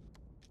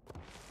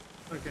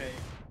 Okay.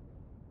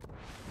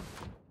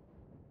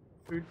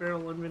 Food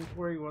barrel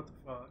inventory, what the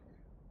fuck?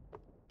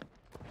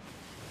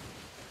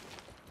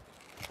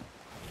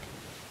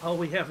 All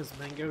we have is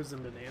mangoes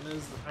and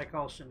bananas that I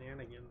call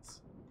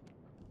shenanigans.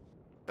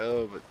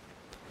 Oh, but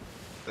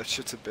that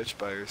shit's a bitch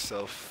by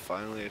herself.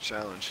 Finally a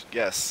challenge.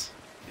 Yes.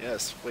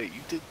 Yes. Wait,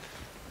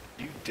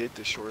 you did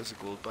the Shores of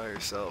Gold by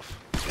yourself.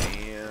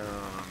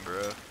 Damn,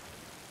 bro.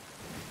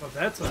 Well,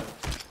 that's a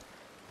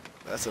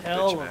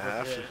bitch and a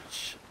half.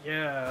 bitch.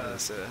 Yeah.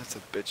 That's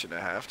a bitch and a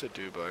half to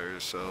do by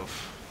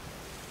yourself.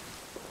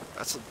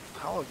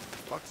 How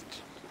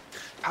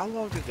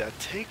long did that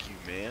take you,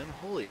 man?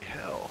 Holy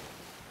hell.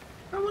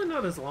 Probably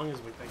not as long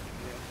as we think it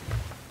did.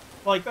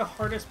 Like, the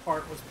hardest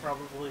part was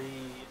probably,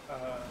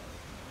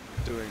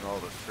 Doing all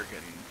the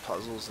freaking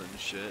puzzles and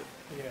shit.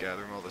 Yeah.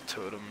 Gathering all the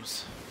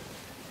totems.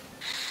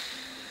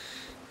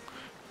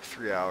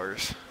 3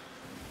 hours.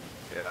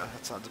 Yeah,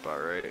 that sounds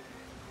about right.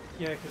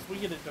 yeah, because we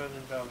get it done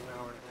in about an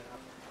hour and a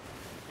half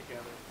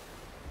together.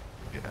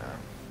 Yeah.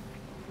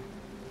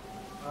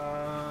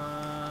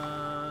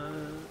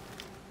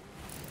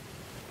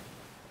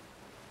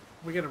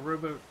 We got a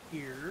rowboat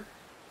here.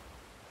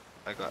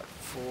 I got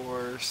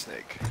 4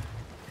 snake.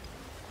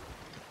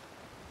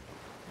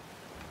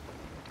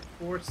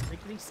 4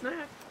 snickety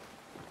snack.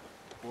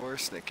 4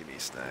 snickety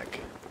snack.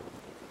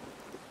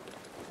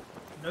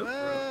 Nope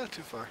rope.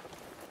 Too far.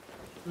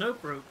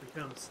 Nope rope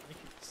becomes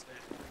snickety snack.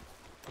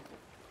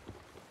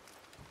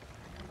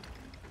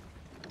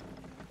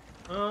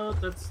 Oh,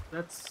 that's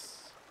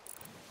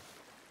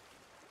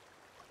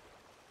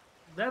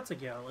that's a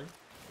galley.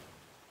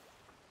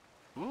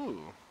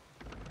 Ooh.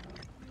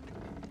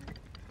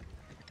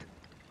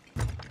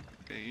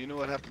 Okay, you know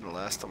what happened the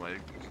last time I,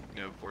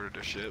 boarded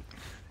a ship?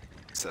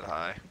 Said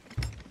hi.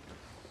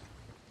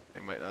 They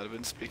might not have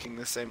been speaking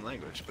the same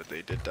language, but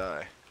they did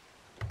die.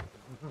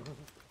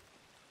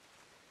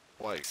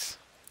 Twice.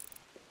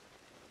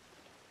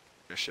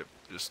 Their ship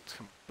just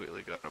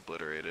completely got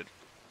obliterated.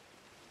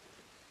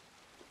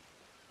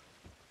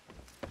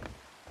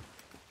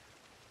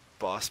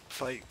 Boss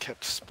fight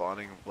kept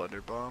spawning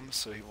blunder bombs,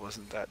 so he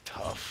wasn't that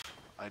tough.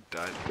 I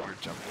died more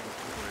jumping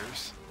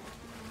pillars.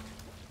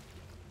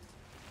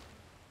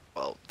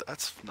 Well,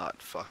 that's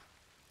not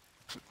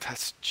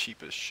that's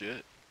cheap as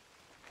shit.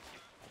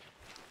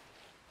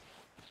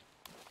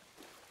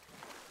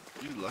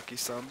 You lucky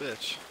son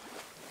bitch.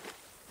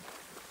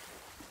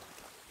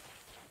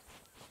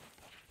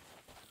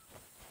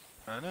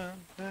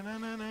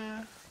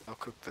 Na-na-na-na-na. I'll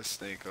cook this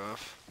snake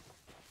off.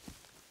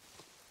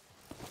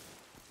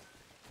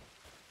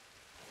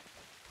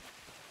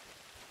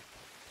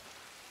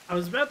 I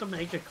was about to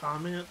make a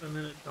comment, and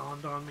then it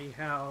dawned on me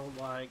how,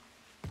 like,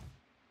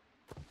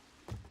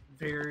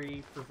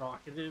 very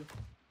provocative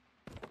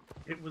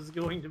it was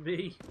going to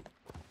be.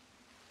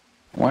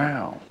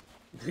 Wow.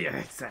 Yeah,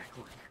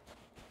 exactly.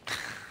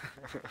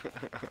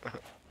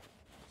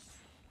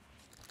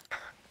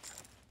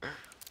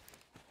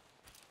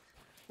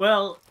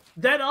 Well,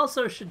 that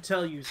also should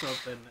tell you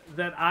something,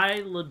 that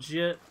I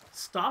legit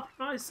stopped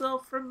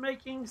myself from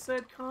making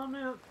said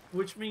comment,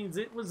 which means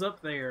it was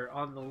up there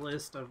on the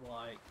list of,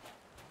 like...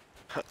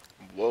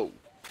 Whoa.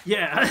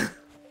 Yeah.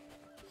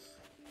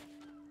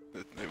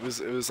 It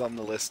was on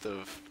the list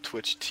of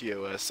Twitch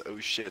TOS oh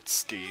shit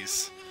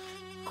skis.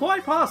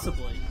 Quite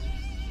possibly.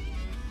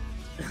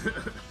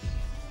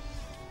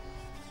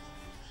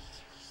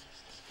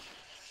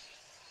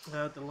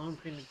 The lone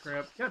painted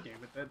crab. God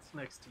damn it, that's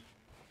next to you.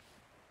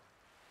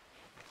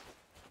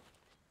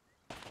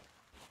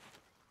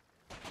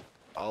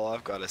 All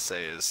I've got to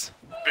say is,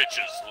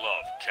 Bitches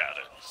love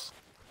cannons.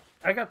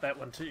 I got that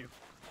one too.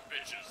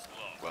 Bitches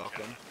love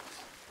welcome. cannons.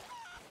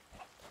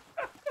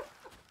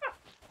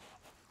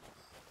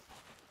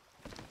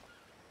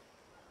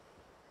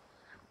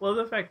 Well,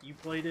 the fact you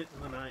played it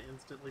and then I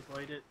instantly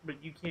played it,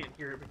 but you can't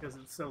hear it because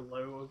it's so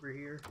low over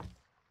here.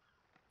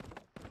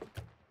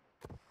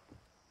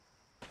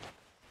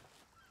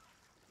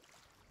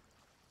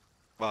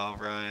 While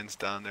Ryan's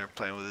down there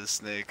playing with his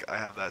snake, I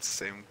have that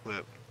same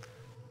clip.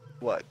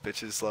 What,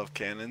 bitches love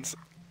cannons?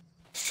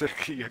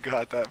 Sick, you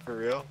got that for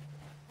real?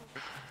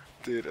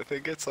 Dude, I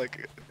think it's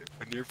like,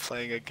 when you're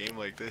playing a game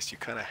like this, you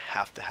kind of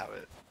have to have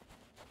it.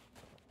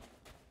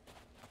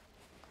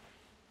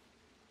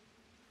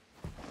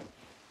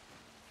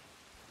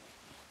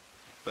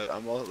 But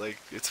I'm all like,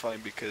 it's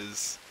fine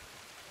because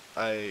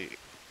I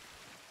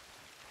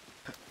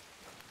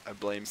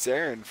blame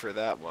Zarin for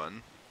that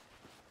one.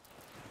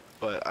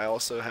 But I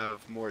also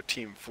have more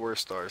Team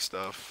 4-star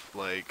stuff,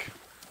 like...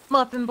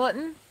 Muffin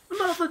button.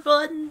 Muffin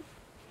button!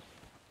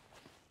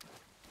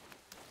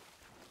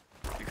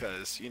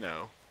 Because,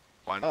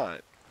 why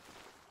not?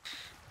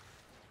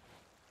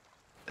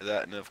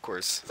 That, and of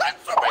course...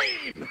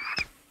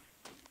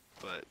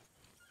 But...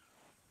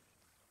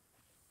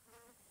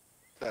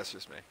 that's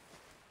just me.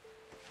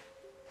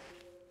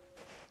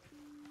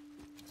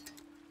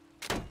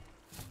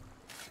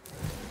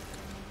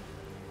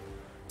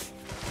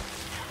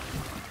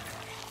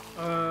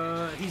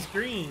 He's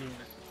green.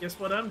 Guess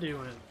what I'm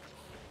doing?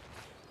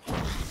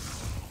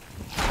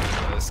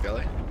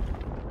 Skelly?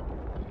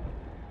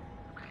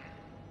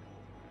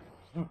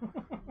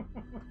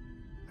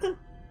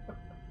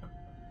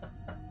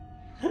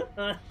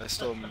 I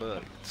stole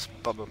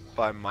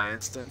by my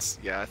instance.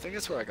 Yeah, I think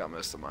it's where I got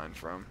most of mine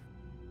from.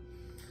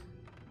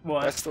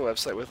 What? That's the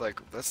website with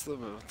that's the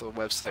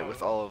website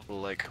with all of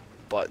the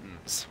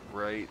buttons,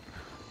 right?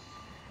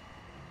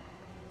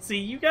 See,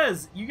 you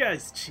guys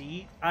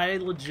cheat. I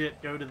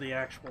legit go to the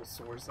actual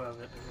source of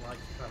it and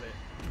cut it.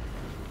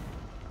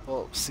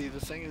 Well, see, the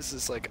thing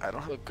is I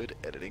don't have a good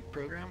editing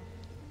program.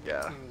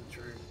 Yeah.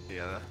 True.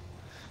 Yeah.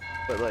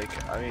 But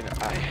I mean,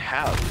 I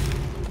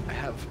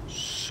have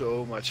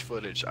so much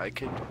footage I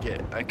could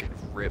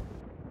rip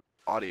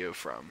audio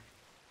from.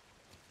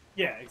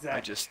 Yeah,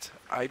 exactly.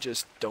 I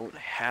just don't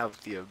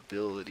have the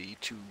ability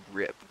to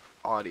rip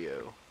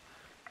audio.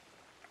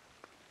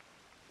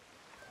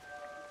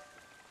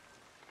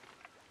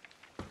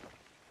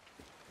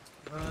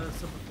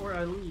 So before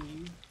I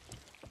leave...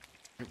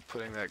 I'm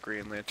putting that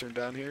green lantern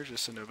down here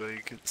just so nobody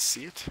can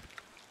see it.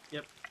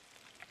 Yep.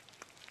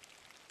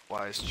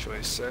 Wise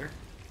choice, sir.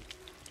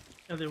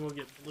 And then we'll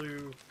get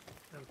blue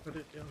and put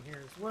it down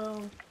here as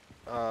well.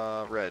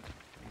 Red.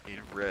 You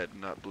need red,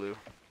 not blue.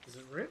 Is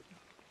it red?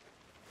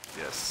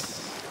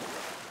 Yes.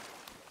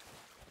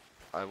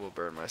 I will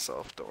burn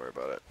myself, don't worry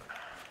about it.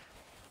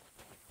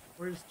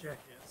 Where's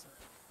Jackass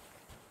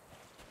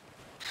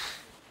at?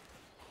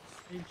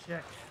 Hey,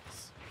 Jackass.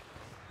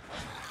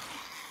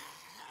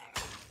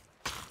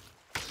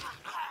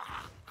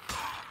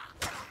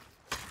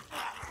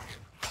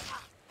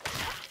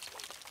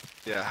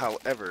 Yeah,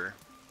 however,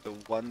 The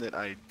one that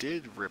I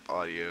did rip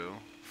audio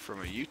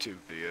from a YouTube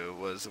video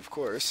was, of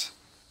course,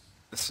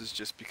 this is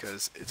just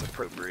because it's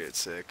appropriate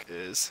sick,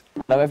 is...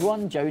 Hello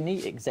everyone,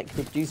 Joni,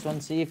 Executive Producer on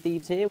Sea of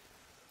Thieves here.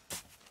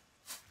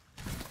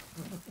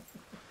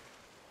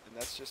 And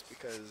that's just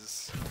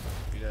because,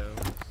 you know,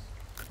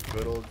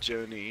 good old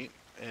Joni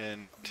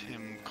and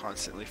him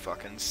constantly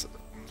fucking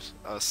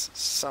us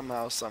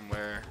somehow,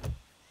 somewhere,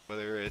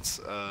 whether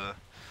it's,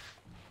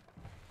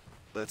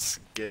 let's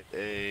get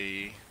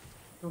a...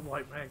 The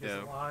white mag is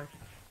a lie.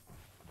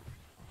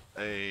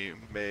 A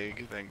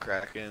Meg, then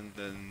Kraken,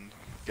 then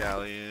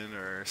Galleon,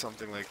 or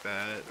something like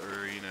that,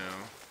 or, you know...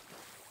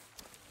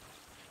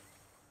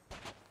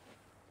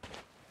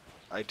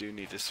 I do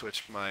need to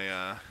switch my,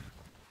 I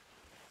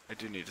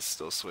do need to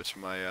still switch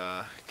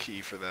my, key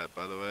for that,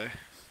 by the way.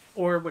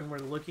 Or when we're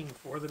looking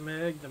for the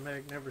Meg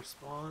never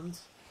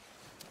spawns.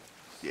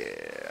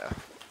 Yeah.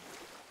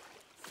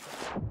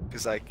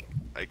 Because I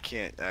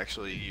can't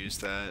actually use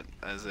that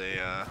as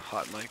a,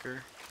 hot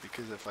micer,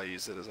 because if I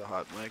use it as a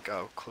hot mic,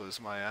 I'll close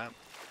my app.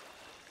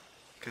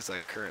 Because I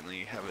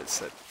currently have it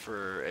set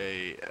for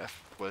a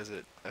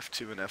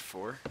F2 and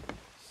F4.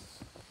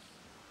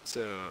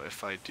 So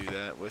if I do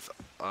that with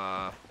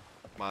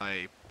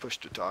my push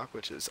to talk,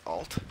 which is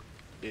Alt,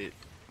 it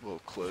will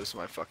close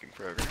my fucking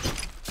program.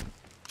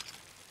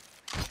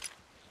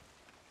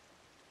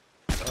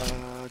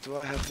 Do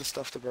I have the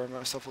stuff to burn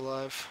myself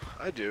alive?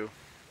 I do.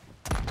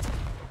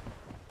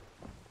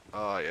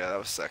 Oh yeah, that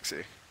was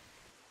sexy.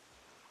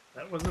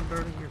 That wasn't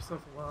burning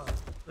yourself alive.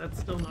 That's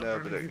still not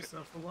burning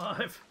yourself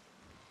alive.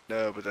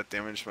 No, but that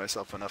damaged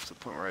myself enough to the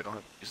point where I don't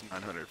have to use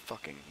 900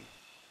 fucking...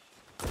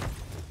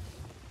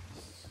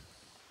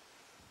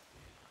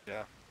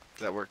 Yeah,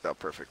 that worked out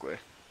perfectly.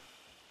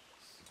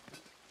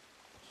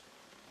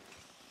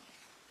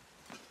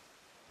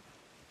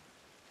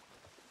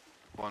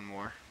 One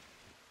more.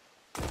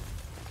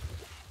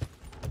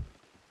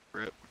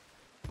 Rip.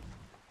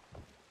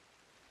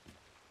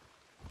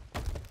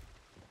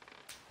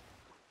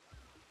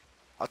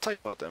 I'll tell you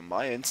about them.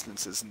 My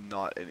instance is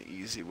not an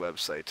easy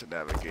website to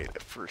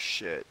navigate for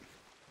shit.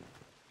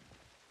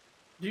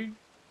 Dude,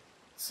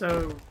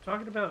 so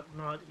talking about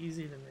not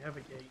easy to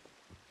navigate,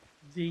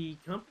 the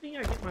company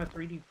I get my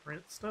 3D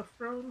print stuff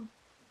from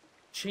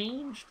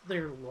changed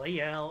their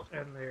layout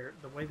and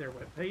the way their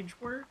webpage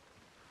worked,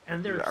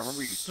 and their Dude, I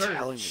remember you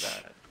telling me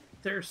that.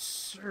 Their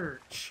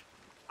search.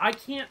 I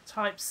can't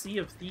type Sea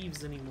of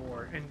Thieves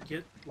anymore and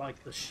get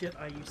like the shit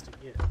I used to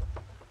get.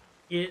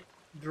 It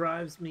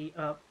drives me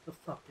up the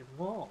fucking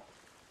wall.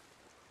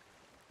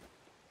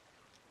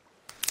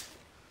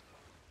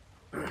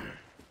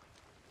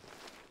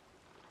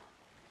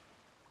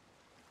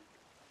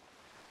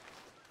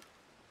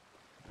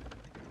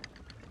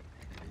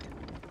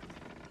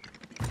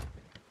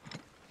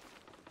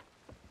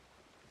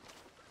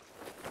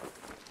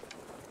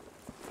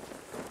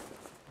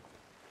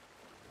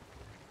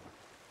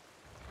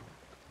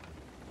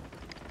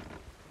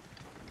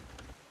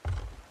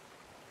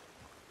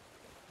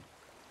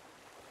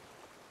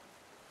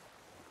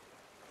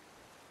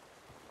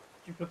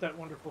 You put that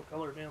wonderful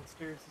color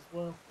downstairs as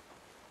well.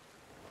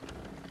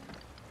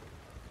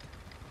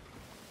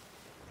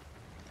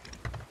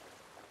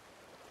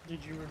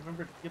 Did you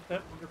remember to get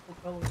that wonderful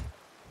color?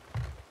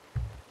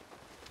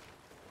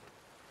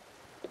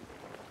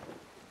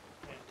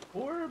 And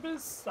orb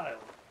is silent.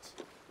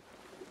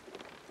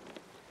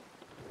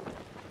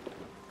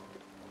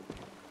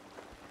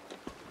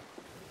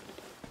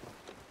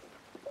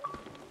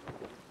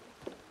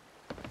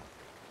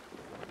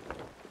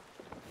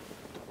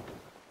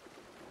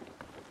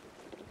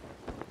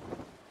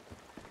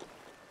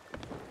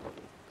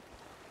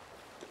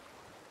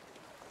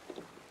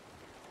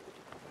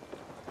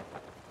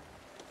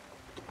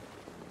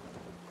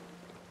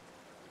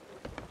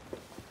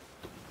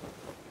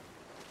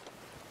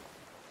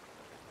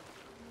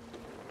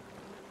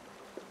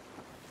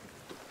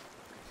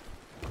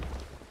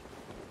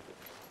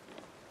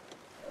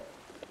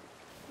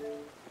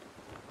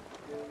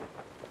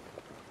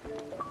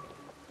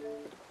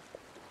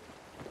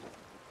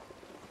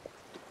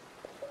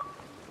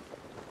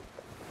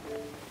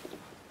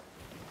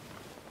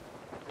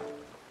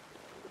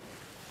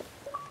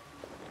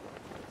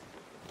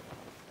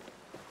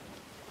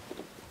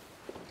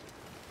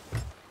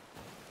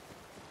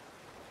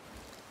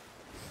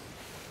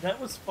 That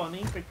was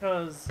funny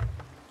because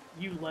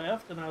you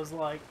left and I was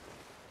like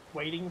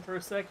waiting for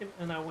a second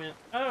and I went,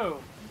 oh,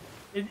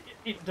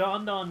 it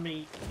dawned on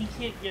me, he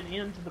can't get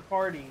into the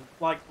party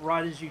like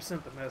right as you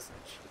sent the message.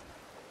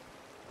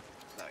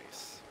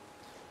 Nice.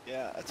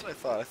 Yeah, that's what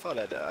I thought.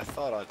 I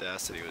thought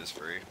Audacity was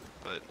free,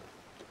 but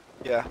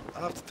yeah,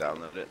 I'll have to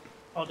download it.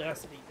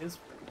 Audacity is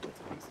free. It's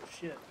a piece of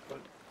shit, but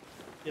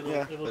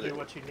it'll do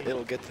what you need.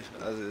 It'll get the,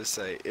 as I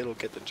say, it'll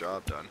get the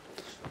job done.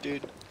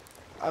 Dude,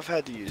 I've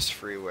had to use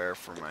freeware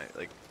for my,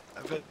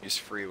 I've had to use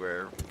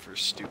freeware for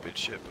stupid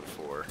shit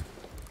before.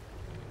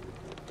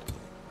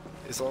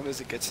 As long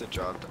as it gets the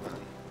job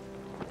done,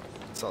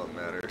 that's all that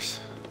matters.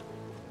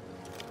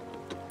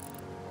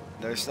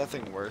 There's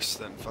nothing worse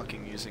than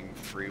fucking using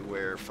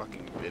freeware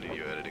fucking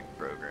video editing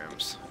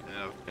programs. And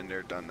I've been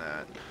there, done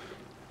that.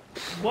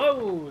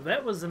 Whoa,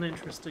 that was an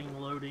interesting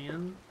load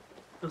in.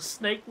 The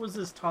snake was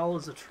as tall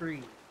as a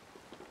tree.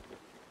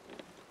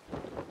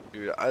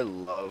 Dude, I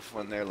love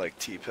when they're like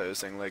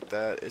T-posing like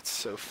that. It's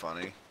so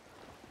funny.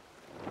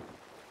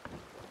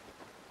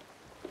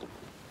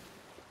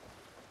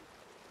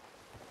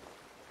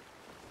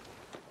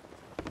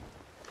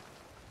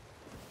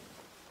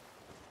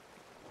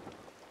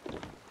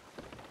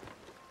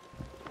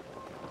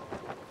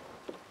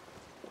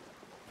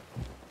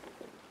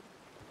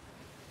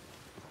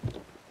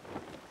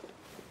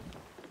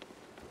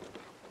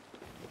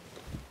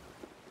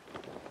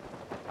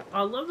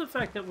 I love the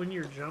fact that when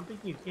you're jumping,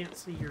 you can't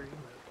see your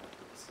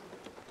emotes.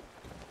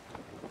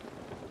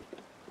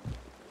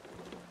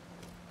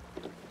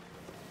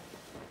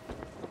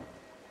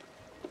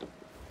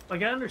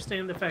 Like, I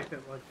understand the fact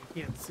that, like,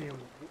 you can't see them.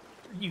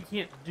 You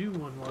can't do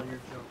one while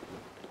you're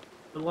jumping.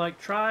 But, like,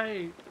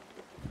 try,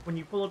 when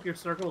you pull up your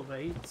circle of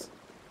eights,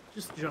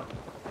 just jump.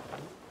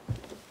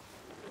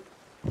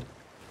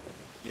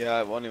 Yeah,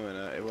 it won't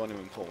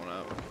even pull one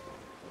up.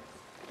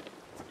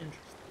 It's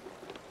interesting.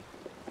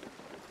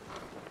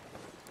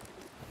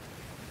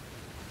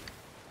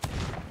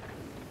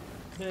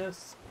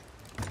 This.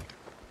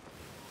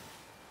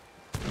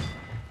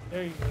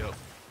 There you go.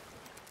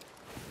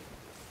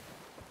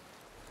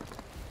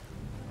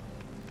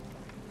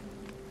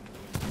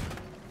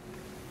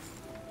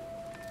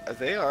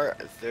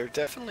 Yep. They're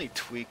definitely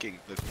tweaking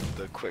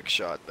the quick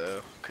shot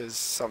though, because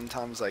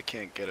sometimes I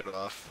can't get it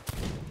off.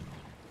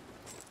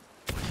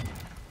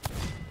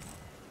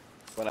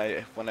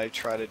 When I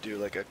try to do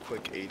like a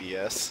quick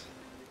ADS.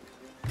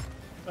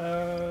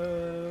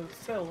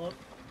 Sail up.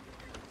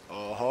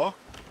 Uh-huh.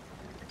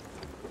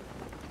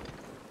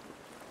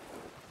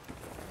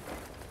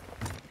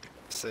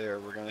 There,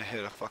 we're gonna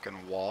hit a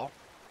fucking wall.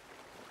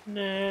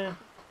 Nah,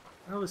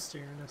 I was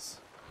steering us.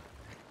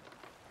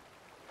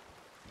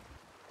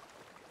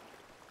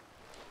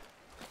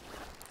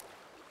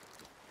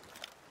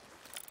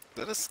 Is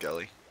that a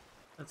skelly?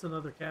 That's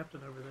another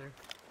captain over there.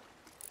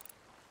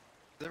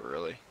 Is it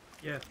really?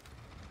 Yeah.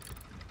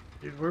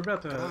 Dude, we're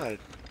about to God.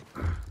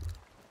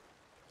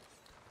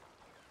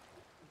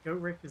 go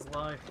wreck his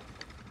life.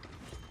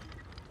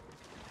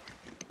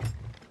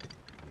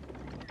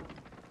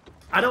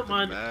 I don't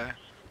mind.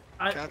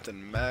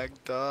 Captain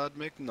Magdod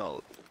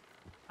McNulty.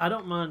 I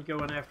don't mind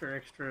going after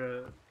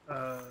extra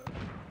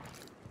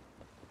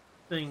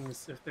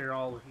things if they're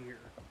all here.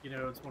 You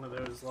know, it's one of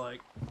those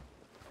like,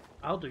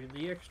 I'll do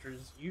the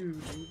extras, you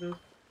do the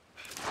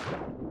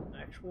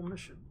actual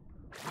mission.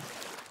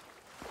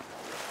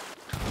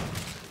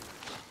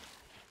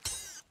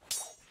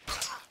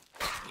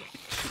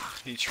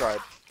 He tried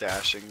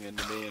dashing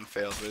into me and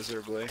failed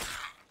miserably.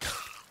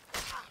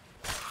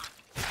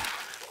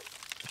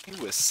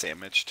 He was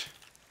sandwiched.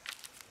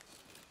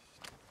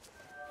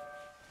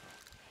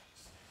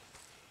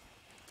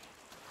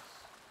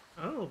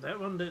 Oh, that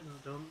one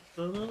didn't. Dun,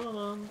 dun, dun, dun,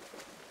 dun.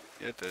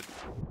 Yeah, it did.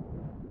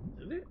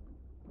 Did it?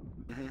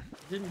 Mm-hmm.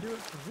 Didn't do it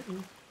for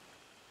me.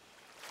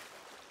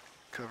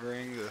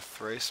 Covering the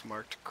thrice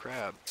marked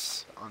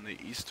crabs on the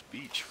east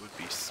beach would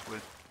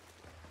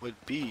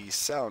be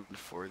sound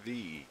for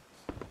thee.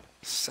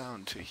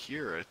 Sound to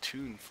hear a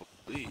tuneful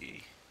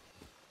thee.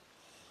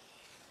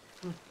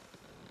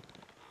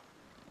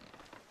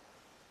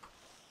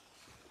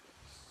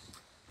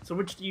 So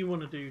which do you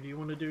want to do? Do you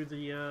want to do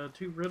the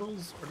 2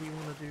 riddles, or do you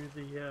want to do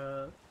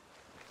the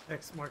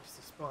X marks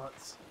the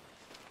spots?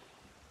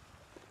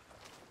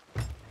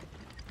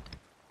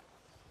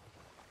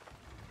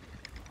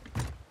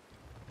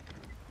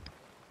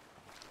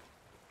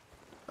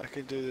 I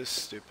can do this,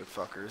 stupid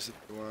fuckers, if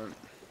you want.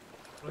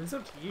 Well, it's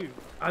up to you.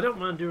 I don't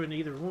mind doing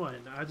either one.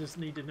 I just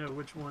need to know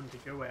which one to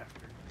go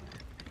after.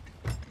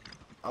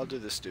 I'll do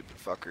the stupid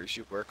fuckers.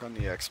 You work on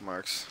the X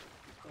marks.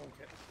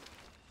 Okay.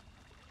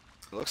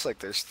 It looks like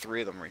there's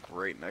 3 of them like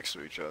right next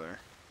to each other.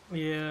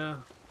 Yeah.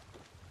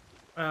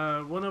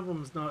 One of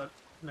them's not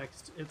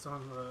next. It's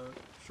on the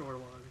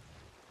shoreline.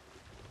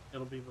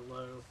 It'll be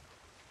below.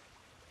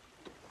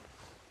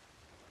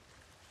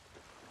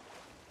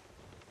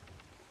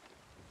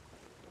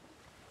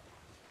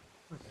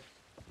 Okay.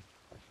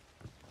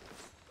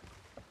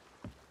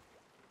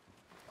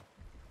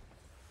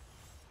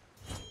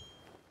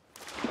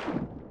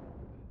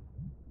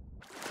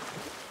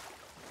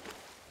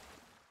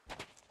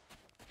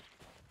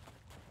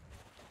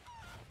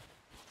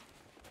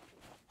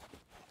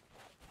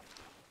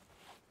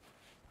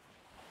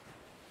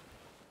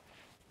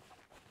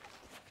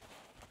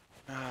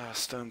 Ah,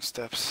 stone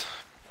steps.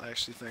 I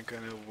actually think I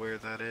know where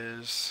that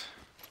is.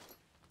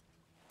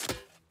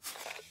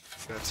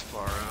 That's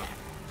far up.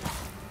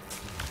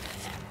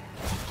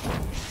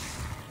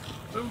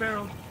 Boom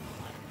barrel.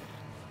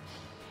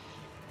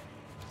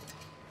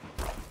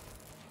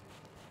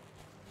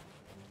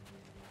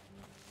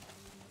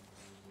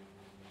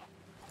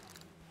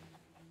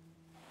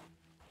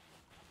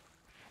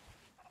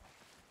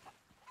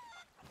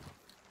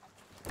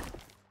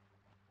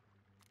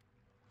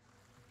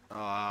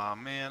 Aw,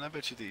 man, I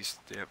bet you these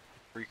damn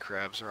free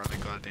crabs are on the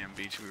goddamn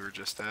beach we were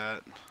just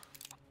at.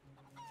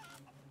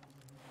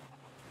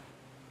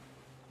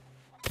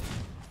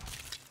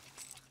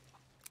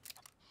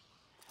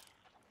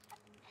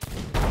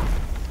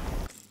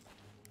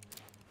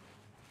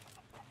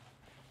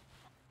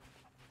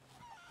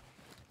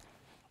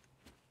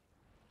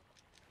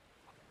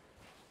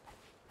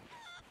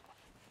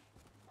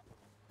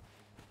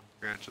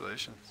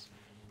 Congratulations.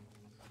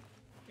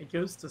 It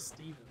goes to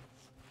Stevens.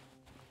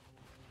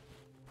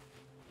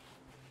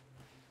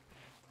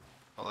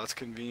 Well, that's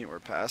convenient we're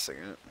passing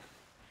it.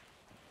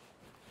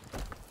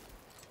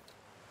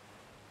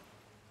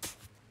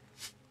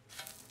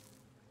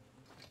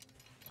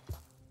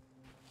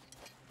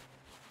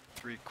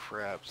 Three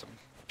crabs, I'm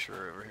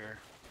sure, over here.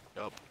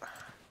 Yup.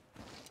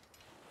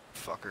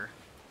 Fucker.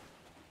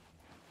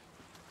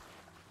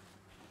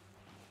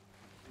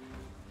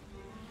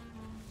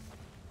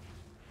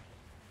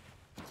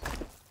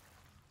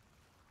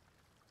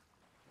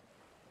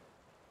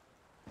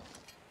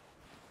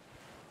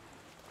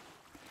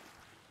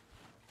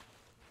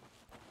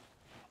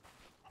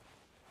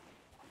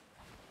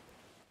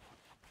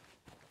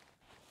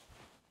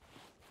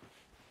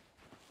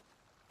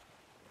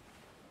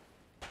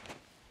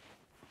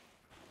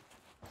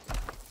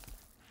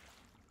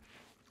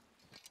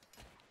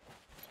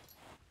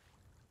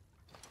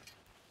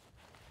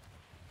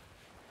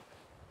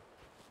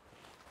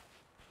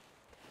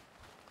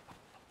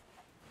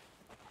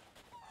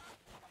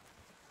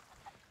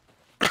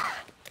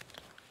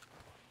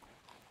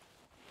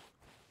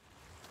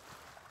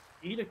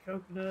 Eat a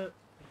coconut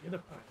and get a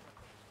pint.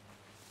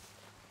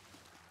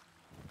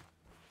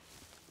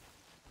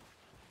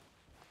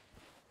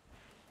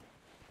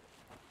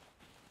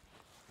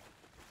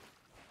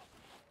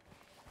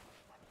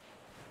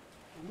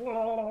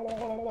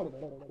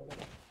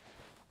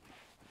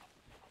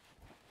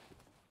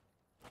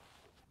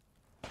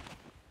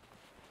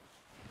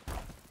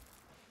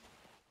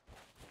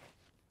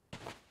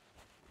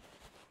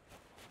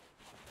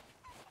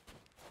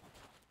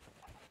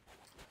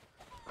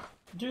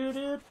 Do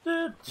do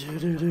do do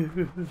do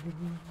do.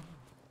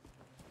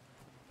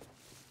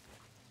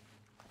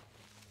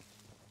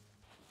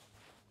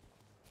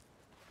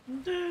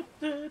 Do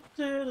do do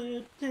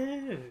do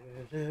do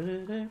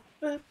do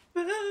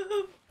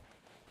do.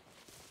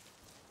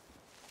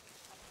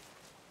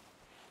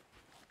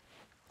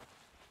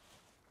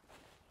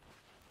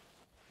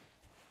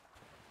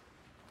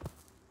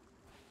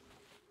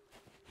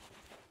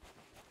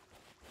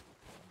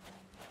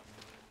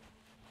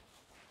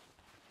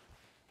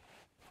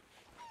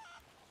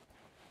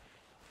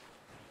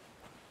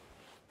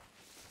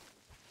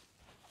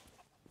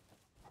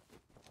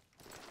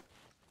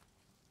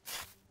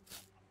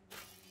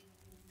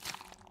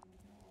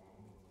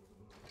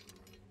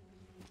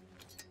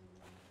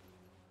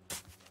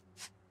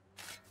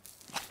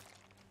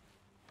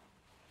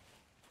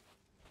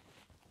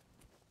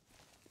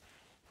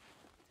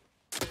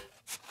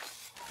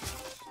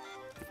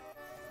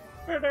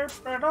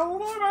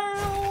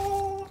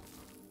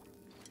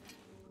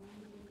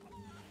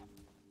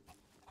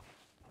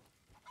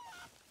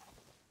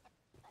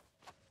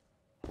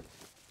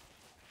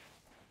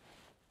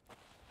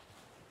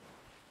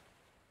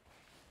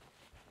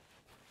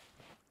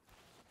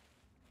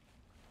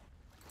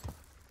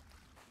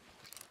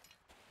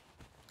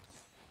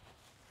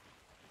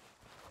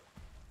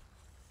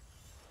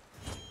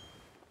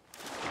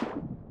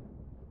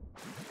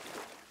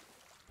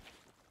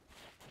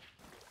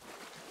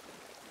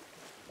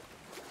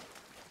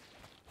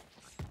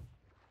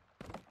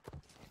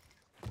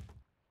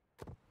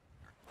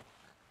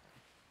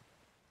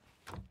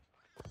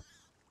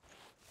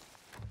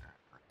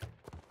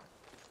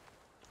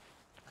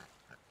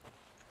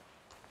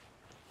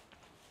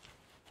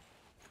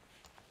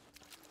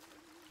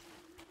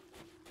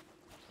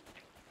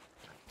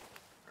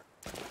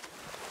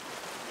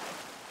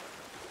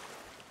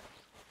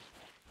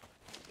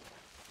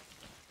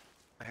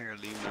 I hear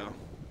Limo.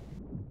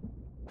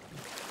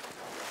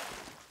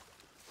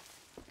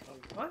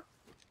 What?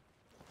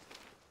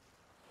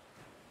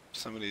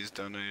 Somebody's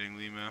donating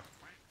Limo.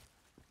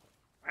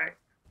 Right.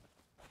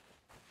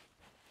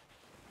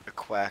 The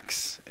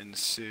quacks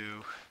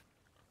ensue.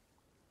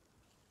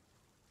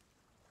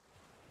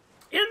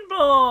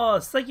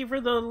 Inboss! Thank you for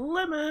the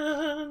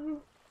lemon!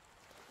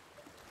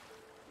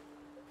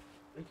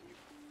 Thank you.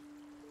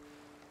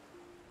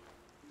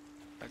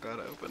 I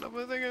gotta open up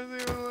a thing of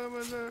the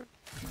lemon there.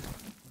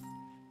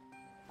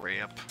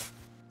 Ramp.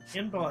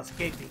 Inboss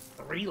gave me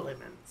 3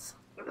 lemons.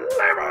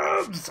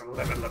 Lemons!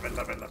 Lemon, lemon,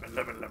 lemon, lemon,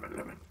 lemon, lemon,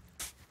 lemon.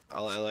 I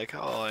like how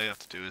all I have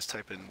to do is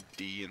type in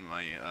D in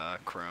my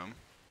Chrome.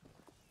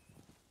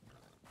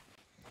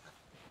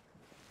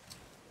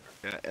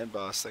 Yeah, and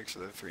boss, thanks for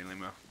the 3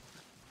 Limo.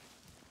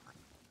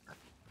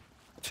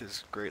 Which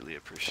is greatly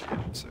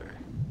appreciated, sir.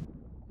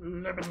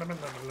 Lemon, lemon, lemon,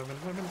 lemon,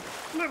 lemon,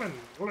 lemon,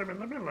 lemon, lemon,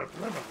 lemon,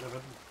 lemon,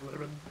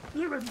 lemon,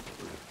 lemon,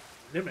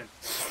 lemon.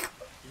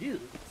 Ew,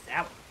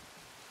 sour.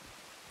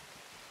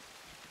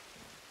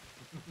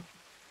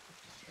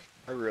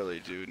 I really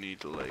do need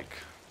to, like,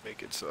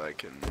 make it so I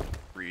can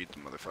read the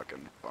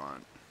motherfucking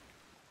font.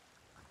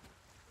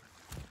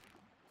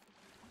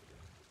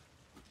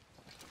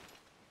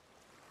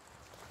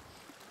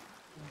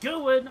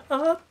 Going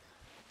up,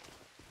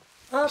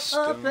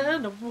 up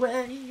and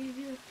away.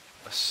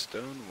 A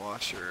stone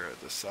washer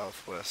at the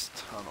southwest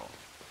tunnel.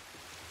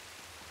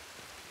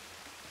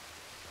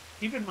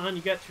 Keep in mind,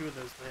 you got 2 of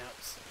those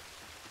maps.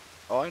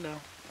 Oh, I know.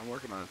 I'm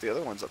working on it. The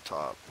other one's up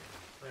top.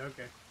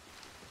 Okay.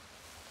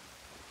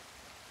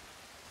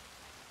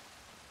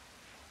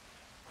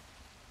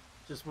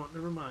 Just wanting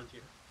to remind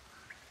you.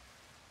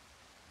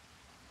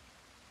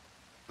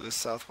 This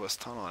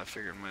southwest tunnel, I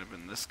figured might have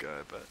been this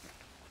guy, but...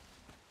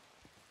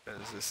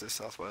 Is this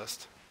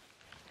southwest?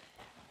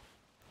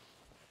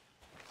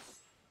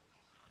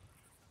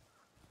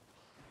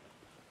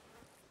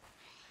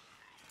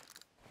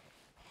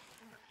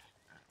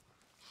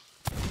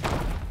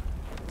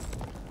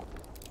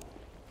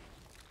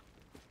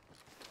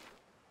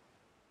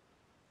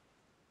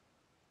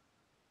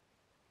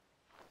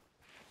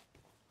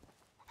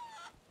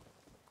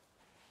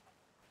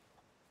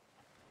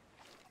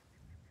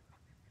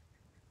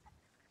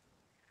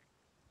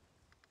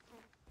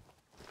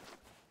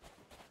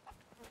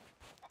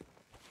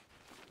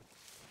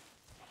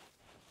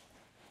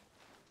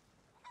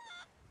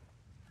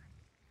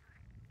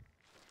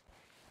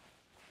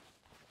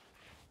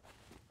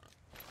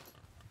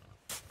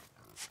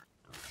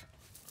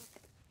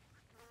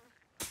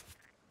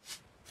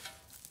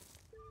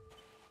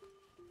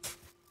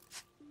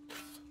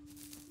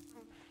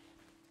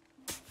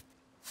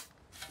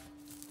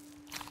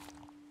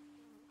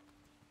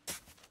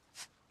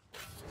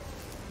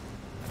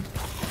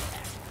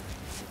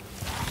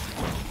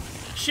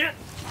 Shit!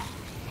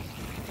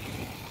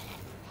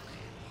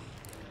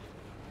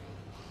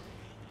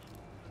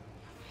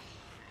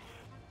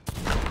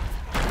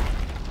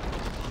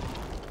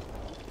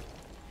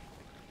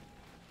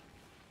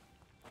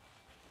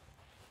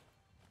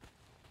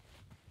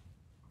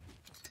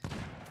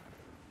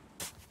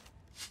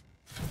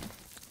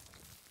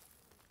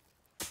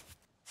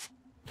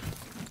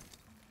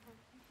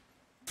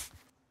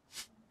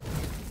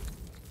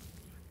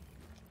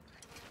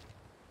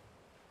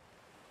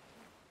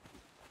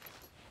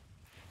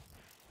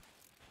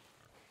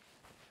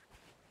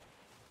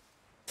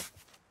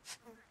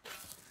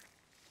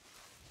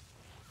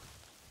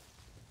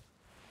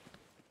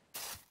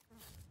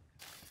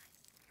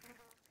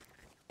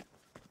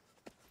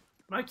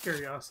 My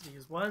curiosity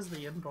is, why is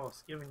the end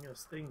boss giving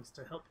us things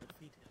to help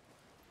defeat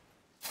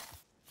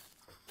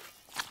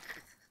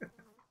him?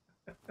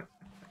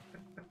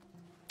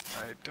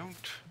 I don't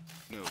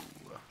know.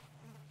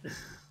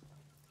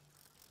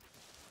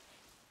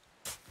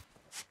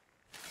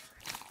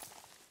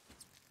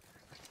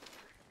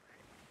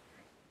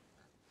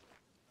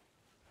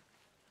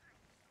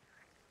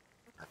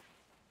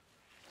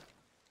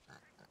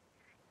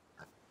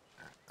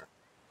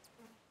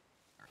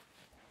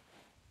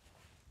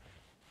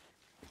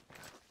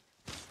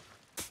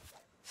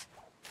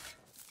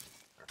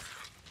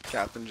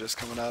 Captain just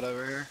coming out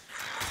over here.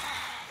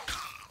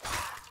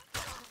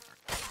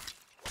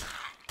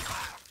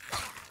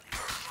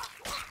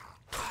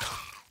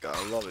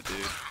 Gotta love it, dude.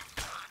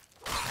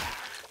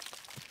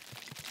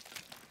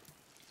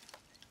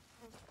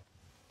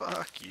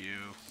 Fuck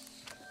you.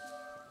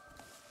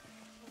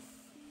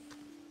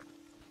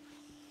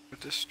 You're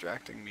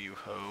distracting me, you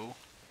hoe.